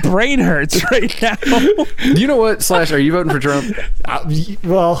 My brain hurts right now. You know what, Slash? Are you voting for Trump? I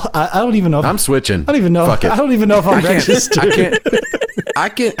don't even know. I'm switching. I don't even know. Fuck it. I don't even know if I'm registered. I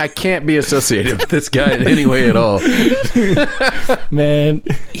can't be associated with this guy in any way at all. Man,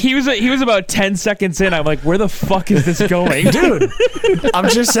 He was about 10 seconds in. I'm like, where the fuck is this going? dude, I'm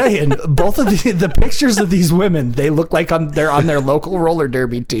just saying, both of the pictures of these women, they look like they're on their local roller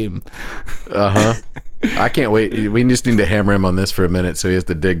derby team. I can't wait. We just need to hammer him on this for a minute so he has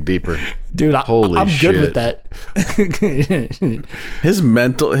to dig deeper. Dude, Holy I'm shit. good with that.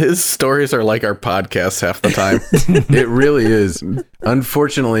 His stories are like our podcast half the time. It really is.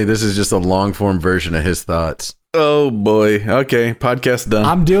 Unfortunately, this is just a long form version of his thoughts. Oh boy. Okay, podcast done.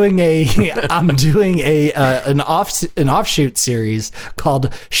 I'm doing an offshoot series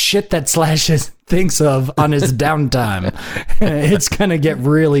called Shit That Slash thinks of on his downtime. It's gonna get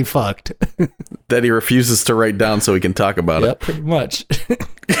really fucked. That he refuses to write down so we can talk about Yep, pretty much.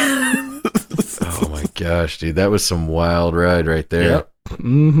 Oh my gosh, dude. That was some wild ride right there. Yep.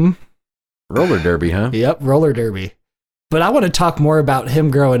 Mm-hmm. Roller derby, huh? Yep, roller derby. But I want to talk more about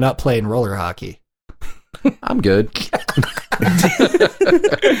him growing up playing roller hockey. I'm good.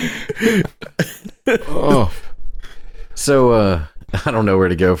 Oh. So, I don't know where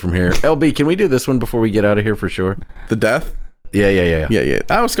to go from here. LB, can we do this one before we get out of here for sure? it. The death? Yeah. Yeah.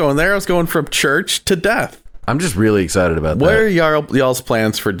 I was going there. I was going from church to death. I'm just really excited about What are that. y'all's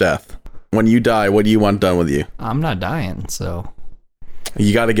plans for death? When you die, what do you want done with you? I'm not dying, so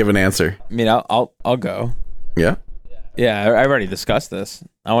You got to give an answer. I mean, I'll go. Yeah? Yeah, I've already discussed this.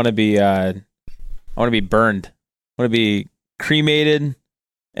 I want to be burned. I want to be cremated,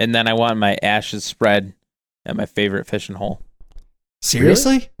 and then I want my ashes spread at my favorite fishing hole.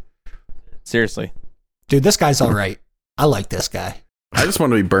 seriously? Seriously. Dude, this guy's all right. I like this guy. I just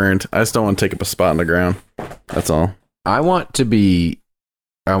want to be burned. I just don't want to take up a spot in the ground. That's all. I want to be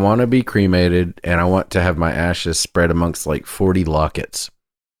cremated, and I want to have my ashes spread amongst like 40 lockets.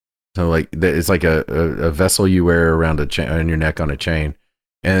 So like it's like a vessel you wear around on your neck on a chain,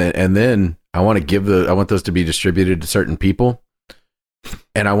 and then I want those to be distributed to certain people,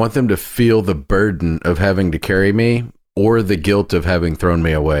 and I want them to feel the burden of having to carry me or the guilt of having thrown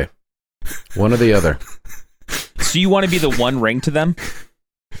me away. One or the other. So you want to be the one ring to them?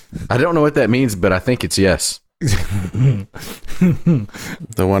 I don't know what that means, but I think it's yes. The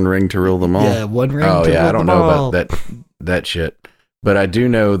one ring to rule them all. Yeah, one ring. Oh to yeah, I rule don't them know all. about that shit. But I do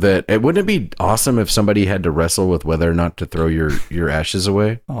know that wouldn't it be awesome if somebody had to wrestle with whether or not to throw your ashes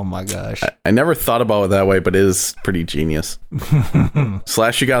away? Oh my gosh. I never thought about it that way, but it is pretty genius.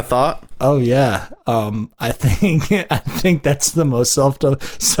 Slash, you got a thought? Oh yeah. I think that's the most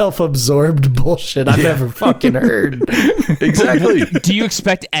self-absorbed bullshit I've ever fucking heard. Exactly. Do you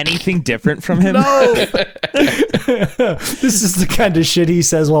expect anything different from him? No. This is the kind of shit he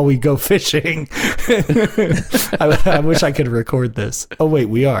says while we go fishing. I wish I could record this. Oh wait,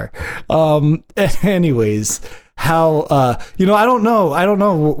 we are. Anyways, how I don't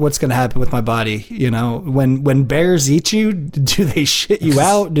know what's going to happen with my body. When bears eat you, do they shit you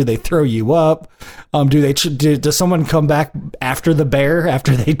out? Do they throw you up? Does someone come back after the bear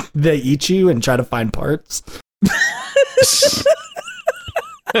after they eat you and try to find parts?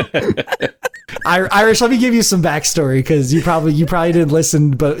 Irish, let me give you some backstory because you probably didn't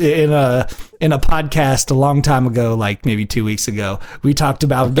listen, but in a podcast a long time ago, like maybe 2 weeks ago, we talked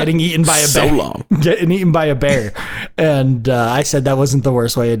about getting eaten by a So bear. long. Getting eaten by a bear, and I said that wasn't the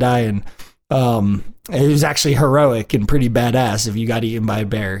worst way of dying. It was actually heroic and pretty badass if you got eaten by a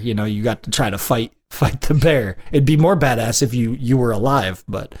bear. You got to try to fight the bear. It'd be more badass if you were alive,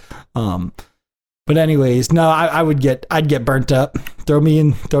 but anyways, no, I'd get burnt up. Throw me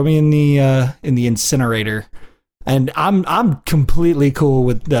in the incinerator, and I'm completely cool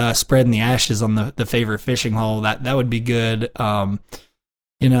with spreading the ashes on the favorite fishing hole. That would be good.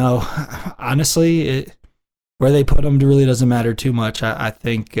 honestly, where they put them really doesn't matter too much. I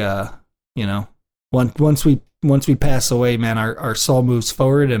think, once we pass away, man, our soul moves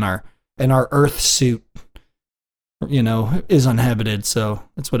forward, and our Earth suit, is uninhabited. So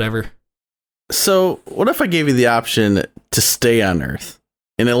it's whatever. So what if I gave you the option to stay on Earth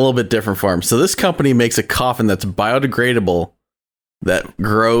in a little bit different form? So this company makes a coffin that's biodegradable, that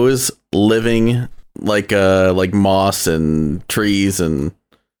grows living like moss and trees and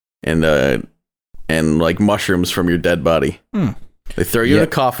like mushrooms from your dead body. They throw you in a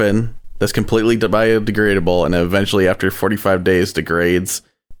coffin that's completely biodegradable, and eventually after 45 days degrades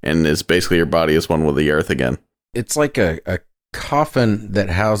and is basically your body is one with the earth again. It's like a coffin that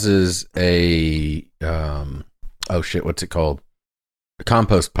houses a what's it called? A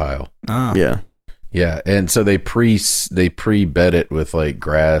compost pile. Oh. Yeah, and so they pre-bed it with like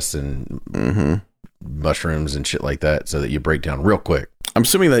grass and mushrooms and shit like that, so that you break down real quick. I'm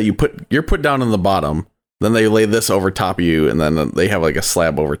assuming that you're put down on the bottom, then they lay this over top of you, and then they have like a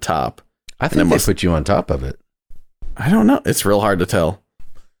slab over top. I think they put you on top of it. I don't know. It's real hard to tell.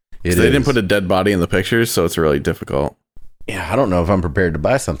 They didn't put a dead body in the pictures, so it's really difficult. Yeah, I don't know if I'm prepared to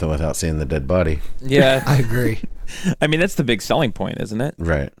buy something without seeing the dead body. Yeah, I agree. I mean, that's the big selling point, isn't it?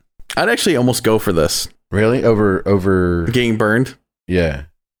 Right. I'd actually almost go for this. Really? Over getting burned? Yeah.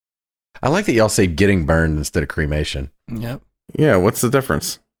 I like that y'all say getting burned instead of cremation. Yep. Yeah, what's the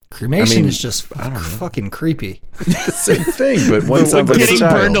difference? Cremation is just fucking creepy. The same thing, but one sounds like getting a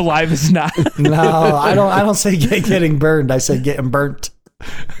child. burned alive is not. No, I don't say getting burned. I say getting burnt.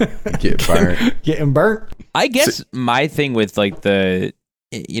 Get burnt. Getting burnt. I guess my thing with like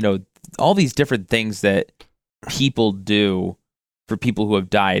all these different things that people do for people who have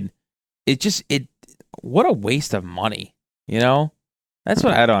died, what a waste of money, That's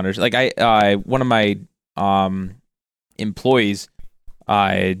what I don't understand. Like one of my employees,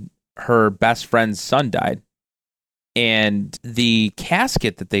 her best friend's son died, and the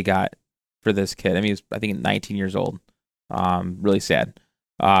casket that they got for this kid, I mean, he was, I think, 19 years old. Really sad.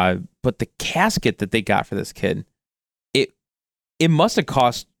 But the casket that they got for this kid, it must have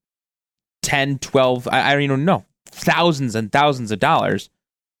cost 10, 12, I don't even know, thousands and thousands of dollars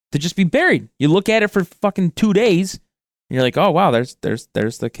to just be buried. You look at it for fucking 2 days, and you're like, oh wow, there's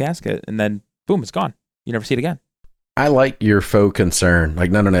the casket, and then boom, it's gone. You never see it again. I like your faux concern. Like,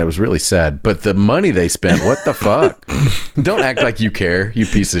 no, it was really sad. But the money they spent, what the fuck? Don't act like you care, you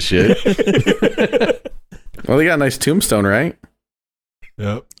piece of shit. Well, they got a nice tombstone, right?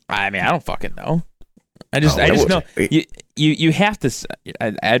 Yep. I mean, I don't fucking know. I just know you have to.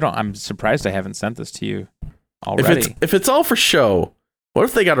 I'm surprised I haven't sent this to you already. If it's all for show, what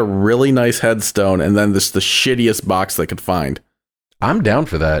if they got a really nice headstone and then this the shittiest box they could find? I'm down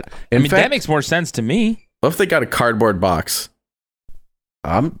for that. In fact, that makes more sense to me. What if they got a cardboard box?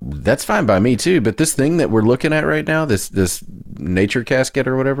 That's fine by me too. But this thing that we're looking at right now, this nature casket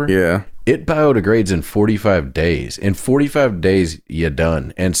or whatever, yeah, it biodegrades in 45 days. In 45 days, you're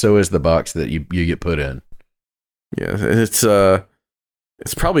done, and so is the box that you get put in. Yeah, it's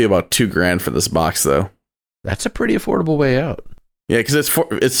probably about $2,000 for this box though. That's a pretty affordable way out. Yeah, because it's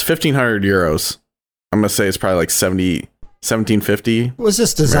 1,500 euros. I'm gonna say it's probably like 1750. Was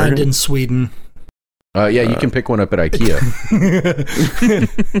this designed in Sweden? Yeah, you can pick one up at IKEA.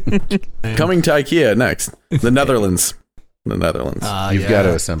 Coming to IKEA next. The Netherlands. You've got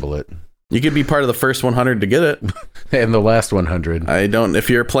to assemble it. You could be part of the first 100 to get it. And the last 100. If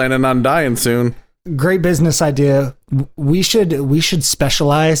you're planning on dying soon. Great business idea. We should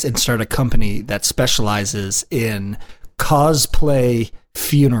specialize and start a company that specializes in cosplay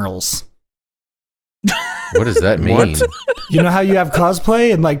funerals. What does that mean? What? You know how you have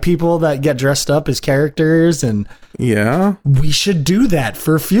cosplay and like people that get dressed up as characters, and yeah, we should do that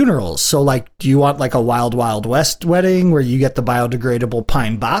for funerals. So like, do you want like a Wild Wild West wedding where you get the biodegradable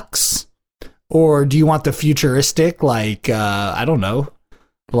pine box? Or do you want the futuristic, like, I don't know,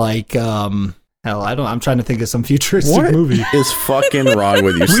 like, I'm trying to think of some futuristic movie. What is fucking wrong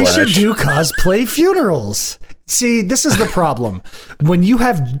with you, We Slash? should do cosplay funerals. See, this is the problem. When you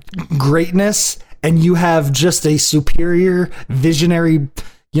have greatness and you have just a superior visionary,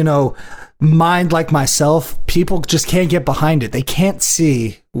 mind like myself, people just can't get behind it. They can't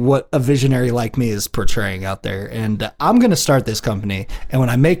see what a visionary like me is portraying out there. And I'm going to start this company. And when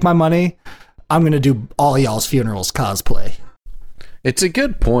I make my money, I'm going to do all y'all's funerals cosplay. It's a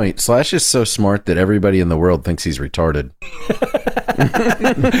good point. Slash is so smart that everybody in the world thinks he's retarded.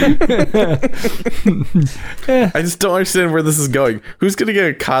 I just don't understand where this is going. Who's going to get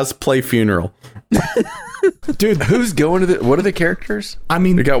a cosplay funeral? Dude, Who's going to the? What are the characters? I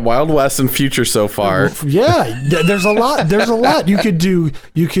mean, We got Wild West and Future so far. yeah, there's a lot. There's a lot you could do.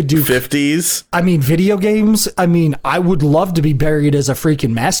 50s. I mean, video games. I mean, I would love to be buried as a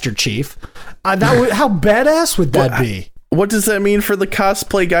freaking Master Chief. How badass would that be? What does that mean for the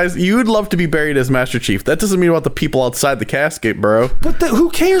cosplay guys? You would love to be buried as Master Chief. That doesn't mean about the people outside the casket, bro. But who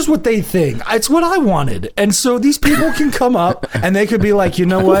cares what they think? It's what I wanted. And so these people can come up and they could be like, you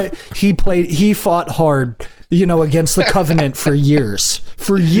know what? He fought hard, against the Covenant for years.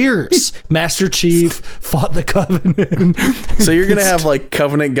 For years. Master Chief fought the Covenant. So you're going to have like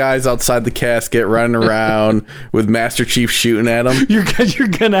Covenant guys outside the casket running around with Master Chief shooting at them. You're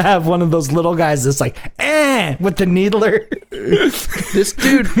going to have one of those little guys that's like, with the needler. This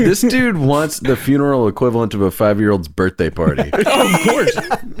dude wants the funeral equivalent of a 5-year-old's birthday party. Oh, of course.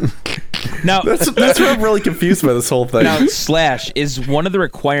 Now That's where I'm really confused by this whole thing. Now, Slash, is one of the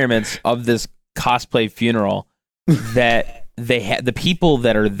requirements of this cosplay funeral that the people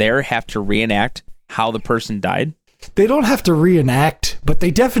that are there have to reenact how the person died? They don't have to reenact, but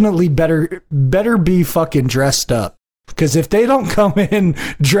they definitely better be fucking dressed up. Because if they don't come in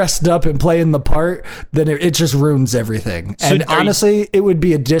dressed up and playing the part, then it just ruins everything. So and honestly, it would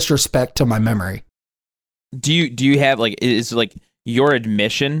be a disrespect to my memory. Do you have is like your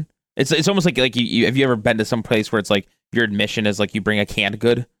admission? It's almost like you have you ever been to some place where it's like your admission is like you bring a canned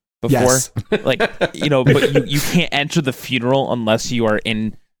good before, yes. Like but you can't enter the funeral unless you are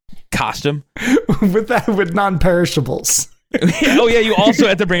in costume with non-perishables. Oh yeah, you also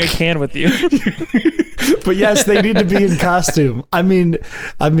have to bring a can with you. But yes, they need to be in costume. I mean,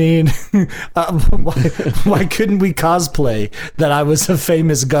 why couldn't we cosplay that I was a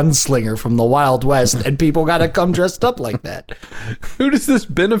famous gunslinger from the Wild West and people got to come dressed up like that? Who does this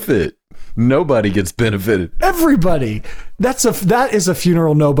benefit? Nobody gets benefited. Everybody. That is a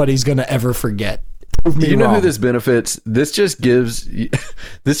funeral nobody's going to ever forget. Prove me You know wrong. who this benefits? This just gives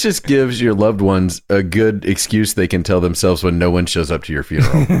your loved ones a good excuse they can tell themselves when no one shows up to your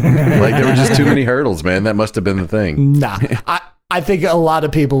funeral. Like there were just too many hurdles, man. That must have been the thing. Nah, I think a lot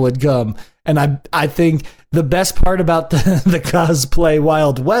of people would come, and I think the best part about the cosplay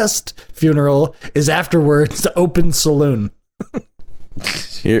Wild West funeral is afterwards the open saloon.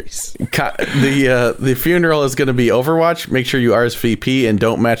 The funeral is going to be Overwatch. Make sure you RSVP and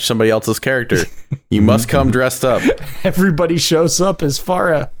don't match somebody else's character. You must come dressed up. Everybody shows up as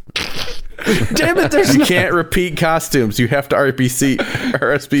Farah. Damn it! You can't repeat costumes. You have to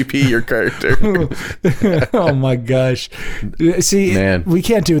RSVP your character. Oh my gosh! See, Man. we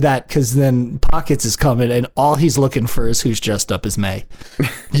can't do that because then Pockets is coming, and all he's looking for is who's dressed up as May.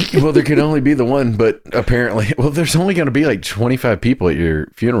 Well, there could only be the one, but apparently, there's only going to be like 25 people at your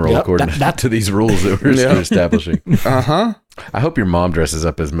funeral, Yep, according to these rules that we're establishing. Uh-huh. I hope your mom dresses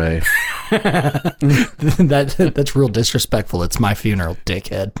up as May. That's real disrespectful. It's my funeral,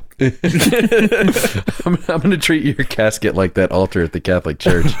 dickhead. I'm going to treat your casket like that altar at the Catholic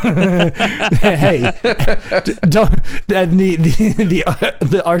Church. Hey, don't.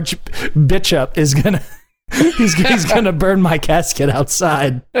 The archbishop is gonna. He's gonna burn my casket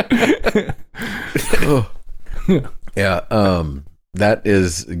outside. Yeah. That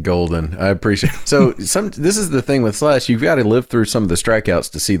is golden. I appreciate it. So this is the thing with Slash. You've got to live through some of the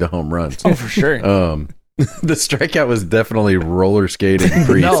strikeouts to see the home runs. Oh, for sure. The strikeout was definitely roller skating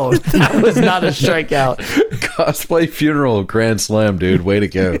priest. No, that was not a strikeout. Cosplay funeral grand slam, dude. Way to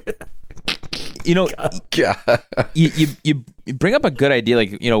go. God. You bring up a good idea,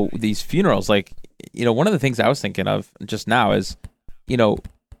 like, these funerals, like, one of the things I was thinking of just now is,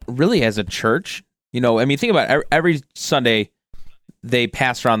 really as a church, think about it, every Sunday they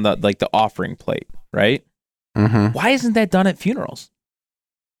pass around the offering plate, right? Mm-hmm. Why isn't that done at funerals?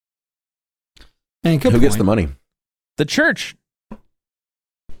 Man, Who gets the money? The church.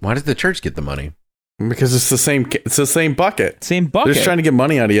 Why does the church get the money? Because it's the same bucket. Same bucket. They're just trying to get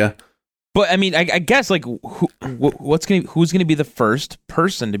money out of you. But I mean, I guess like who's gonna be the first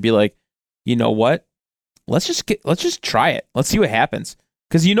person to be like, you know what? Let's just try it. Let's see what happens.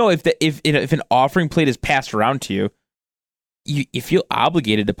 Because if an offering plate is passed around to you, you feel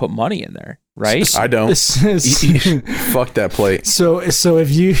obligated to put money in there, right? I don't. Fuck that plate. So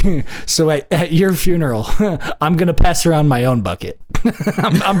at your funeral, I'm gonna pass around my own bucket.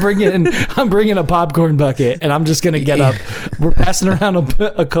 I'm bringing a popcorn bucket, and I'm just gonna get up. We're passing around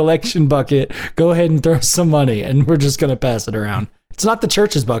a collection bucket. Go ahead and throw some money, and we're just gonna pass it around. It's not the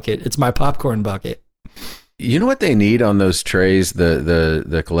church's bucket; it's my popcorn bucket. You know what they need on those trays?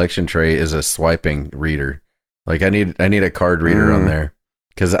 The collection tray is a swiping reader. Like I need a card reader on there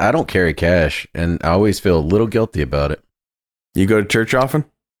because I don't carry cash, and I always feel a little guilty about it. You go to church often?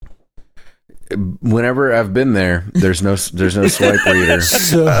 whenever I've been there, there's no swipe reader.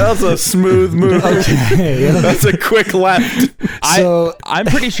 So, That's a smooth move. okay, yeah. That's a quick left. I'm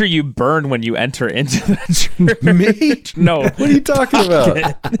pretty sure you burn when you enter into the church. Me? No. What are you talking about?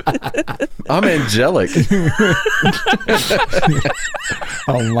 I'm angelic.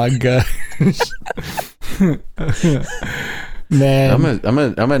 Oh my god, man.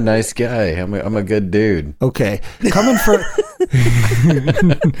 I'm a nice guy. I'm a good dude. Okay, coming for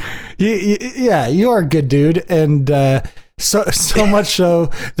yeah, you are a good dude, and so much so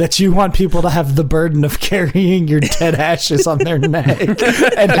that you want people to have the burden of carrying your dead ashes on their neck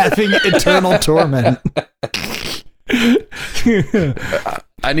and having eternal torment.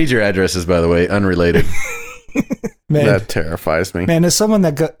 I need your addresses, by the way, unrelated. Man, That terrifies me. man, as someone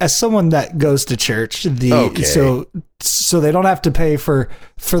that goes to church, Okay. so they don't have to pay for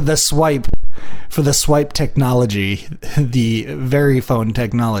the swipe technology, the very phone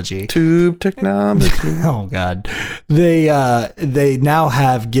technology. Tube technology. Oh God, they now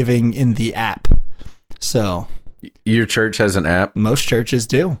have giving in the app. So Your church has an app. most churches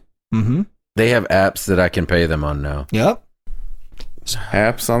do. Mm-hmm. They have apps that I can pay them on now. Yep.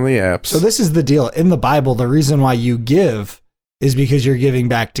 Apps on the apps. So this is the deal. In the Bible, the reason why you give is because you're giving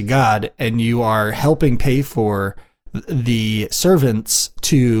back to God and you are helping pay for the servants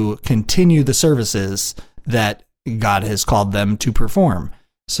to continue the services that God has called them to perform.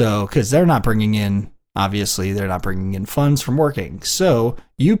 So, because they're not bringing in funds from working. So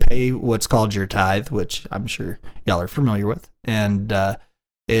you pay what's called your tithe, which I'm sure y'all are familiar with. And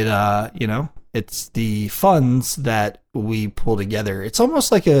it's the funds that we pull together. It's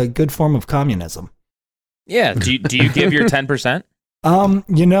almost like a good form of communism. Yeah. Do you give your 10%?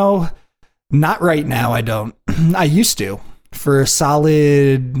 Not right now. I don't. I used to for a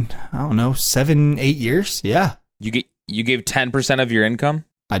solid, 7-8 years. Yeah, You gave 10% of your income?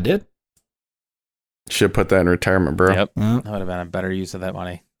 I did. Should put that in retirement, bro. Yep. Yep. That would have been a better use of that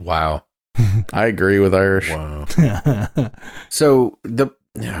money. Wow. I agree with Irish. Wow. So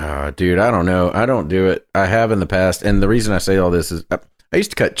dude, I don't know. I don't do it. I have in the past, and the reason I say all this is I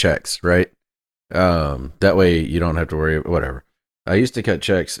used to cut checks, right? That way you don't have to worry. Whatever. I used to cut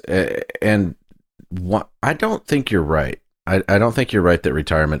checks, and I don't think you're right. I don't think you're right that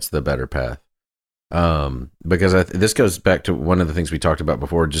retirement's the better path. Because this goes back to one of the things we talked about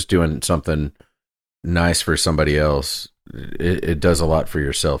before. Just doing something nice for somebody else. It does a lot for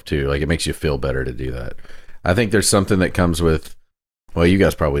yourself too. Like, it makes you feel better to do that. I think there's something that comes with. Well, you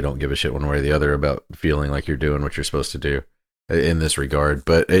guys probably don't give a shit one way or the other about feeling like you're doing what you're supposed to do in this regard,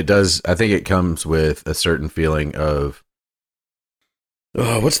 but it does. I think it comes with a certain feeling of,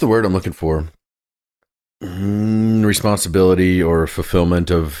 what's the word I'm looking for? Responsibility or fulfillment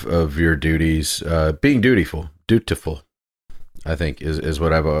of your duties. Being dutiful, I think is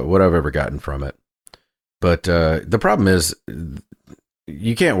what I've ever gotten from it. But the problem is,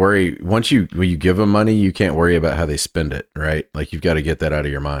 you can't worry when you give them money. You can't worry about how they spend it, right? Like, you've got to get that out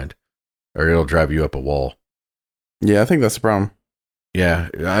of your mind, or it'll drive you up a wall. Yeah, I think that's the problem. Yeah,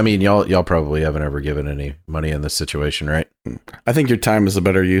 I mean, y'all probably haven't ever given any money in this situation, right? I think your time is a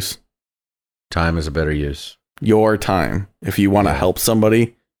better use. Time is a better use. Your time. If you want to help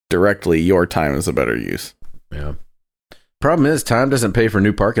somebody directly, your time is a better use. Yeah. Problem is, time doesn't pay for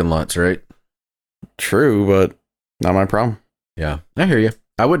new parking lots, right? True, but not my problem. Yeah, I hear you.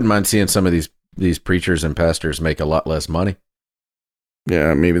 I wouldn't mind seeing some of these preachers and pastors make a lot less money.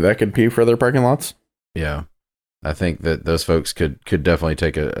 Yeah, maybe that could pay for their parking lots. Yeah, I think that those folks could definitely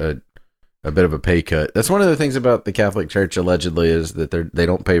take a bit of a pay cut. That's one of the things about the Catholic Church, allegedly, is that they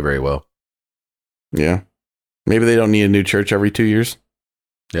don't pay very well. Yeah. Maybe they don't need a new church every 2 years.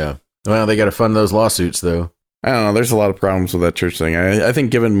 Yeah. Well, they got to fund those lawsuits, though. I don't know. There's a lot of problems with that church thing. I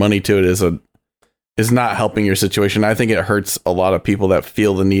think giving money to it is not helping your situation. I think it hurts a lot of people that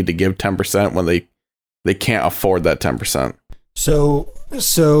feel the need to give 10% when they can't afford that 10%. So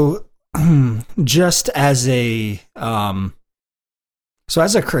just as a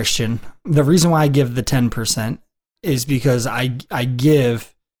Christian, the reason why I give the 10% is because I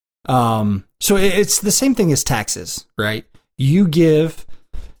give so it's the same thing as taxes, right? You give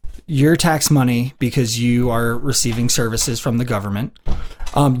your tax money because you are receiving services from the government.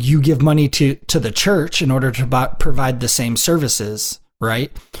 You give money to the church in order to provide the same services,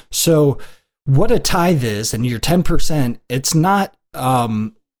 right? So what a tithe is, and your 10%, it's not,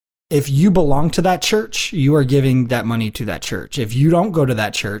 if you belong to that church, you are giving that money to that church. If you don't go to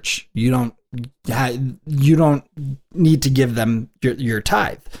that church, you don't need to give them your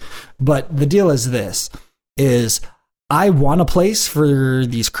tithe. But the deal is this, is I want a place for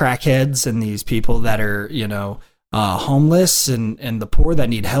these crackheads and these people that are, homeless and the poor that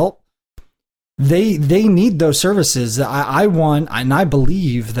need help. they need those services. I want, and I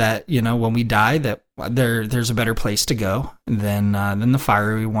believe that, you know, when we die, that there's a better place to go than the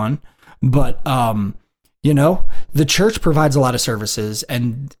fiery one. But you know, the church provides a lot of services,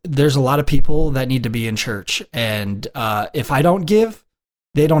 and there's a lot of people that need to be in church. And if I don't give,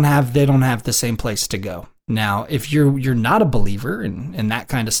 they don't have the same place to go. Now, if you're not a believer and that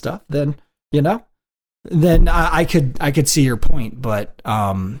kind of stuff, then, you know, then I could see your point. But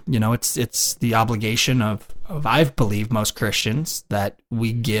you know, it's the obligation of I believe most Christians that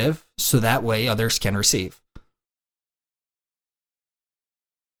we give so that way others can receive.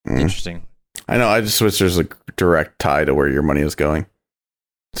 Interesting. I know. I just wish there's a direct tie to where your money is going.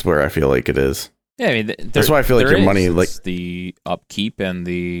 It's where I feel like it is. Yeah, I mean, that's why I feel like your money, like it's the upkeep and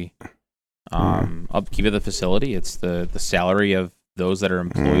the upkeep of the facility. It's the salary of those that are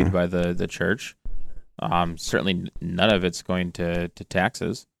employed by the church. Certainly, none of it's going to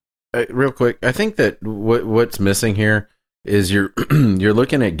taxes. Real quick, I think that what's missing here is you're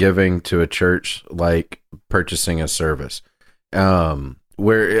looking at giving to a church like purchasing a service.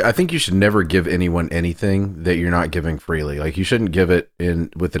 Where I think you should never give anyone anything that you're not giving freely. Like, you shouldn't give it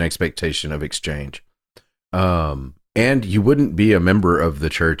with an expectation of exchange. And you wouldn't be a member of the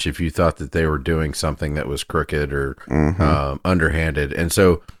church if you thought that they were doing something that was crooked or underhanded. And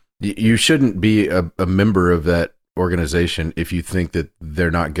so you shouldn't be a member of that organization if you think that they're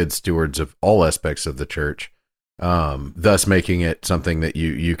not good stewards of all aspects of the church. Thus making it something that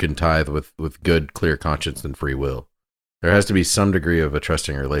you can tithe with good, clear conscience and free will. There has to be some degree of a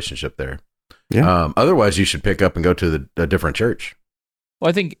trusting relationship there. Yeah. Otherwise, you should pick up and go to a different church. Well,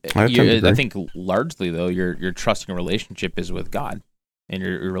 I think largely though your trusting relationship is with God, and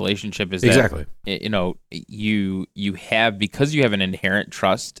your relationship is exactly that, you know, you have, because you have an inherent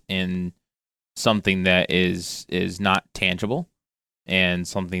trust in something that is not tangible and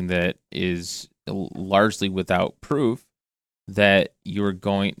something that is largely without proof, that you're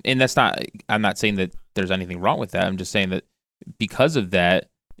going, and that's not, I'm not saying that there's anything wrong with that. I'm just saying that because of that,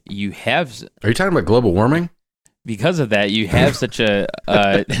 you have. Are you talking about global warming? Because of that, you have such a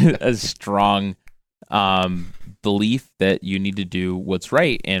strong belief that you need to do what's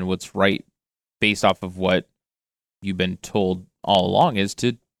right, and what's right based off of what you've been told all along is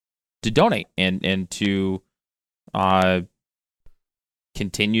to donate and to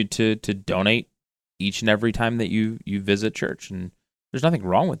continue to donate each and every time that you visit church. And there's nothing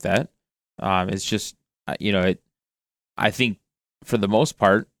wrong with that. It's just, you know, I think for the most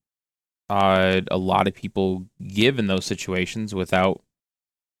part, a lot of people give in those situations without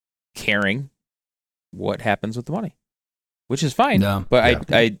caring what happens with the money, which is fine. No, but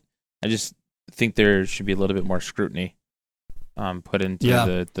yeah. I just think there should be a little bit more scrutiny put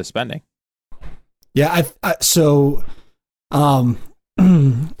into the spending. Yeah, so you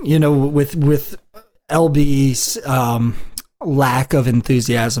know, with LB's lack of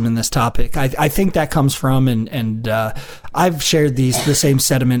enthusiasm in this topic, I think that comes from, and I've shared the same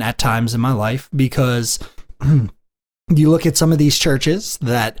sentiment at times in my life, because you look at some of these churches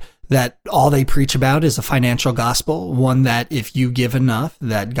that all they preach about is a financial gospel, one that if you give enough,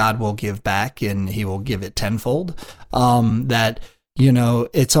 that God will give back and he will give it tenfold. That, you know,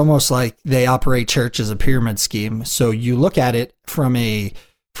 it's almost like they operate church as a pyramid scheme. So you look at it from a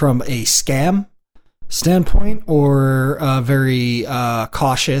scam standpoint, or very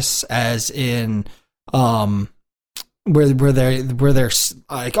cautious, as in where they're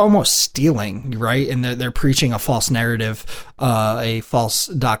like almost stealing, right? And they're preaching a false narrative, a false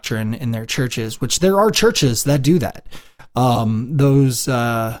doctrine in their churches, which there are churches that do that. I mean,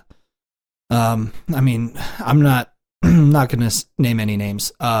 I'm not going to name any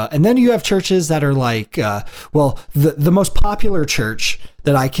names. And then you have churches that are like, the most popular church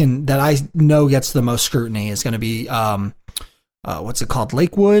that I know gets the most scrutiny is going to be, what's it called?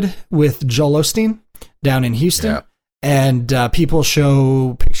 Lakewood, with Joel Osteen down in Houston. Yeah. And people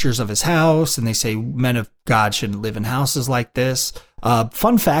show pictures of his house, and they say men of God shouldn't live in houses like this.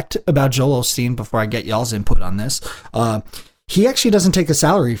 Fun fact about Joel Osteen, before I get y'all's input on this, he actually doesn't take a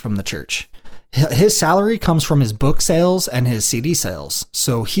salary from the church. His salary comes from his book sales and his CD sales.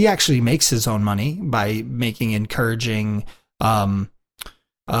 So he actually makes his own money by making encouraging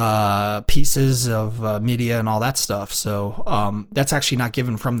pieces of media and all that stuff. So that's actually not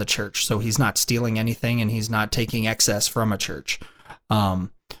given from the church. So he's not stealing anything, and he's not taking excess from a church.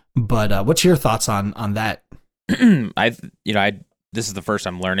 But what's your thoughts on that? This is the first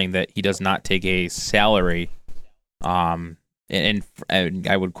I'm learning that he does not take a salary. And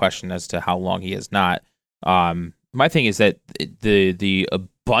I would question as to how long he has not. My thing is that the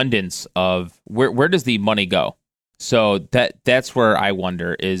abundance of where does the money go? So that's where I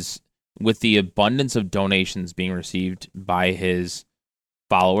wonder is with the abundance of donations being received by his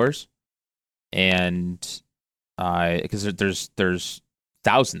followers, and because there's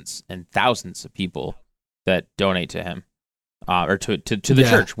thousands and thousands of people that donate to him, or to the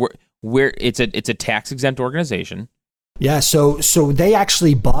church, where it's a tax exempt organization. Yeah, so they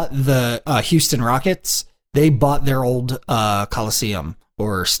actually bought the Houston Rockets. They bought their old Coliseum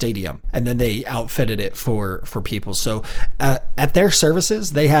or stadium, and then they outfitted it for people. So at their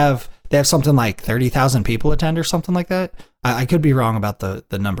services, they have something like 30,000 people attend or something like that. I could be wrong about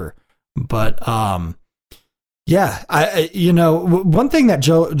the number, but yeah, one thing that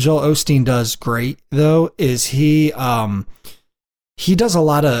Joel Osteen does great though is he does a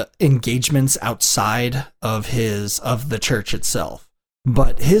lot of engagements outside of the church itself.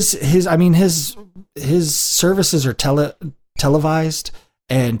 But his services are televised,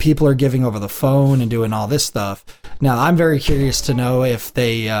 and people are giving over the phone and doing all this stuff. Now, I'm very curious to know if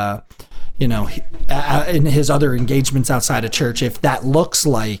they, in his other engagements outside of church, if that looks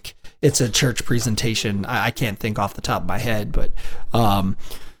like it's a church presentation. I can't think off the top of my head, but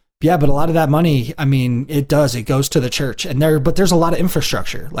yeah, but a lot of that money, I mean, it goes to the church, but there's a lot of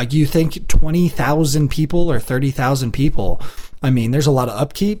infrastructure. Like, you think 20,000 people or 30,000 people, I mean, there's a lot of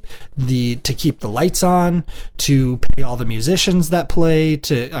upkeep, to keep the lights on, to pay all the musicians that play,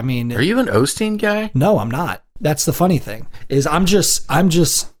 are you an Osteen guy? No, I'm not. That's the funny thing, is I'm just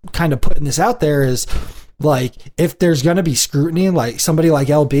kind of putting this out there is, like, if there's going to be scrutiny, like somebody like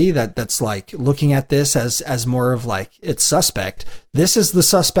LB that's like looking at this as more of like, it's suspect. This is the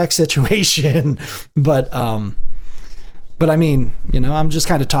suspect situation. But I mean, I'm just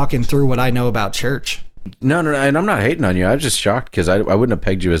kind of talking through what I know about church. No, and I'm not hating on you. I was just shocked because I wouldn't have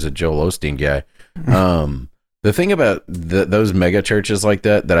pegged you as a Joel Osteen guy. The thing about those mega churches like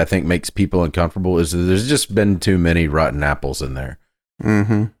that I think makes people uncomfortable is that there's just been too many rotten apples in there.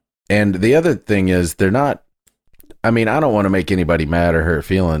 Mm-hmm. And the other thing is they're not, I mean, I don't want to make anybody mad or hurt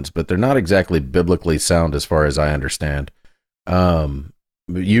feelings, but they're not exactly biblically sound as far as I understand.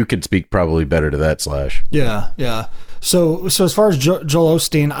 You could speak probably better to that, Slash. Yeah. So as far as Joel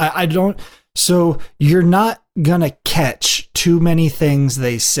Osteen, I don't, so you're not going to catch too many things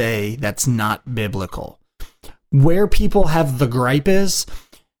they say that's not biblical. Where people have the gripe is,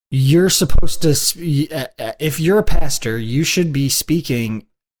 you're supposed to, if you're a pastor, you should be speaking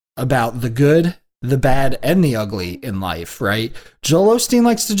about the good, the bad, and the ugly in life, right? Joel Osteen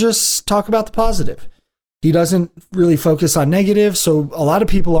likes to just talk about the positive. He doesn't really focus on negative, so a lot of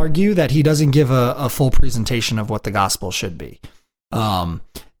people argue that he doesn't give a full presentation of what the gospel should be. That's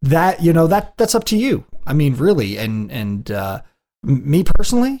up to you. I mean, really, and me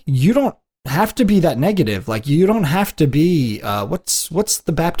personally, you don't have to be that negative. Like, you don't have to be what's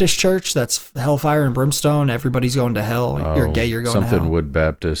the Baptist church that's hellfire and brimstone, everybody's going to hell. You're gay, you're going to hell. Something Wood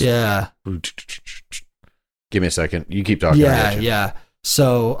Baptist. Yeah. Give me a second. You keep talking. Yeah.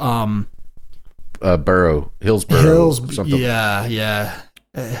 So Hillsborough. Something. Yeah.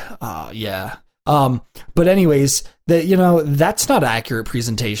 But anyways, that's not an accurate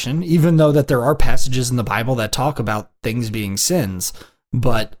presentation, even though that there are passages in the Bible that talk about things being sins.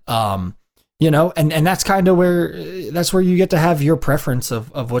 But and that's kind of where you get to have your preference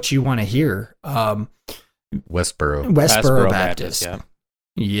of what you want to hear. Westboro Baptist.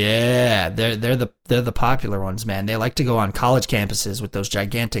 Yeah, they're the popular ones, man. They like to go on college campuses with those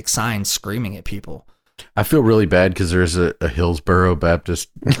gigantic signs screaming at people. I feel really bad because there's a Hillsborough Baptist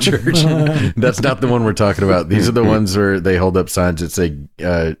church. That's not the one we're talking about. These are the ones where they hold up signs that say,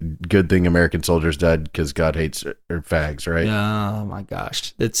 good thing American soldiers died because God hates fags, right? Oh my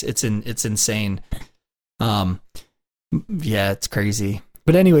gosh. It's insane. Yeah, it's crazy.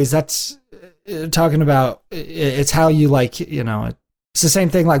 But anyways, that's talking about, it's how you like, it's the same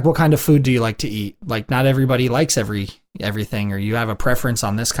thing. Like, what kind of food do you like to eat? Like, not everybody likes everything, or you have a preference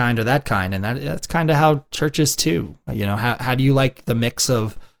on this kind or that kind. And that's kind of how church is too. How do you like the mix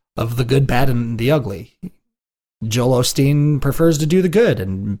of the good, bad, and the ugly? Joel Osteen prefers to do the good,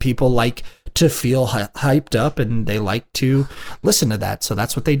 and people like to feel hyped up, and they like to listen to that. So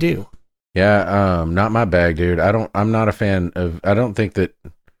that's what they do. Yeah. Not my bag, dude. I'm not a fan of,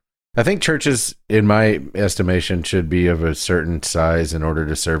 I think churches, in my estimation, should be of a certain size in order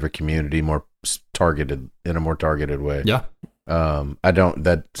to serve a community more targeted, in a more targeted way. Yeah.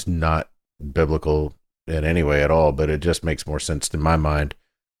 That's not biblical in any way at all, but it just makes more sense in my mind.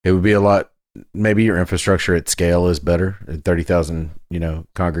 It would be a lot, maybe your infrastructure at scale is better. 30,000,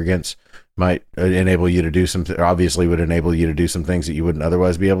 congregants might enable you to do obviously would enable you to do some things that you wouldn't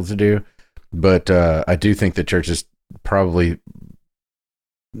otherwise be able to do. But I do think that churches probably,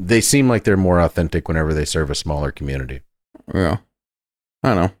 they seem like they're more authentic whenever they serve a smaller community. Yeah.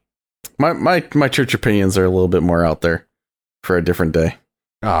 I don't know. My church opinions are a little bit more out there for a different day.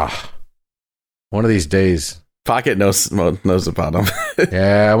 One of these days. Pocket knows about them.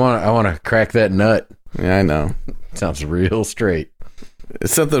 Yeah, I want to crack that nut. Yeah, I know. Sounds real straight.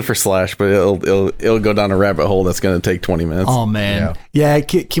 It's something for Slash, but it'll go down a rabbit hole that's going to take 20 minutes. Oh man, yeah.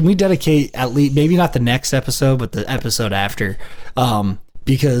 Can we dedicate at least maybe not the next episode, but the episode after?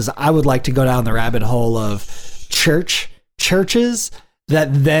 Because I would like to go down the rabbit hole of churches that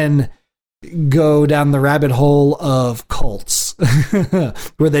then go down the rabbit hole of cults,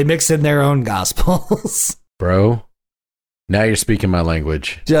 where they mix in their own gospels. Bro, now you're speaking my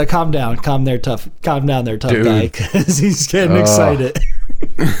language. Yeah, calm down there, tough Dude. guy, because he's getting excited.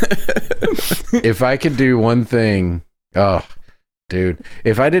 If I could do one thing, dude,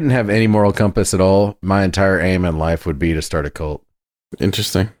 if I didn't have any moral compass at all, my entire aim in life would be to start a cult.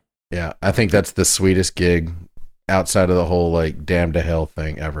 Interesting. Yeah, I think that's the sweetest gig outside of the whole like damn to hell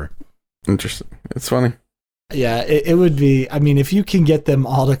thing ever. Interesting. It's funny. Yeah, it would be. I mean, if you can get them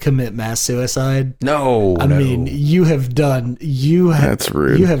all to commit mass suicide, I mean, you have done. That's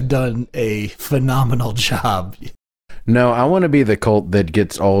rude. You have done a phenomenal job. No, I want to be the cult that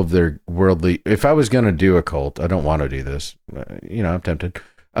gets all of their worldly. If I was going to do a cult, I don't want to do this. I'm tempted.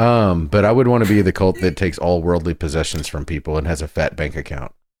 But I would want to be the cult that takes all worldly possessions from people and has a fat bank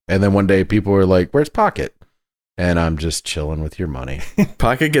account. And then one day people are like, "Where's Pocket?" And I'm just chilling with your money.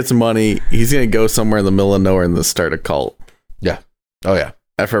 Pocket gets money. He's going to go somewhere in the middle of nowhere and then start a cult. Yeah. Oh yeah.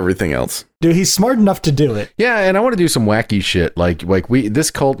 After everything else. Dude, he's smart enough to do it. Yeah, and I want to do some wacky shit. Like this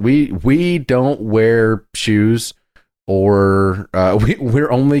cult, we don't wear shoes or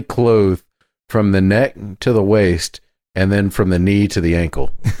we're only clothed from the neck to the waist and then from the knee to the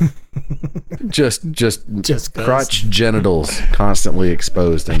ankle. just crotch genitals constantly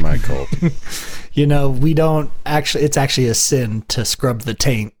exposed in my cult. We don't actually, it's actually a sin to scrub the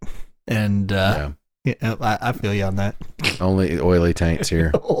taint. And I feel you on that. Only oily taints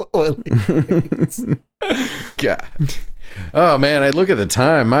here. Oily taints. God. Oh man, I look at the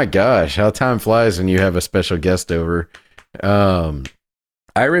time. My gosh, how time flies when you have a special guest over.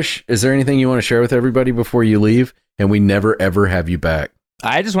 Irish, is there anything you want to share with everybody before you leave? And we never ever have you back.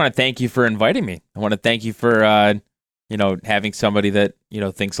 I just want to thank you for inviting me. I want to thank you for having somebody that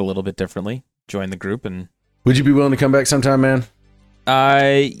thinks a little bit differently join the group. And would you be willing to come back sometime, man?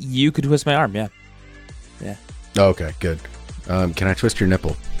 You could twist my arm, yeah. Okay, good. Can I twist your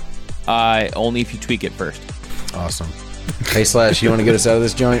nipple? Only if you tweak it first. Awesome. Hey Slash, you want to get us out of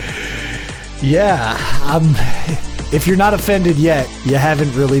this joint? Yeah, if you're not offended yet, you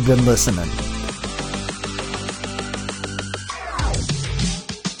haven't really been listening.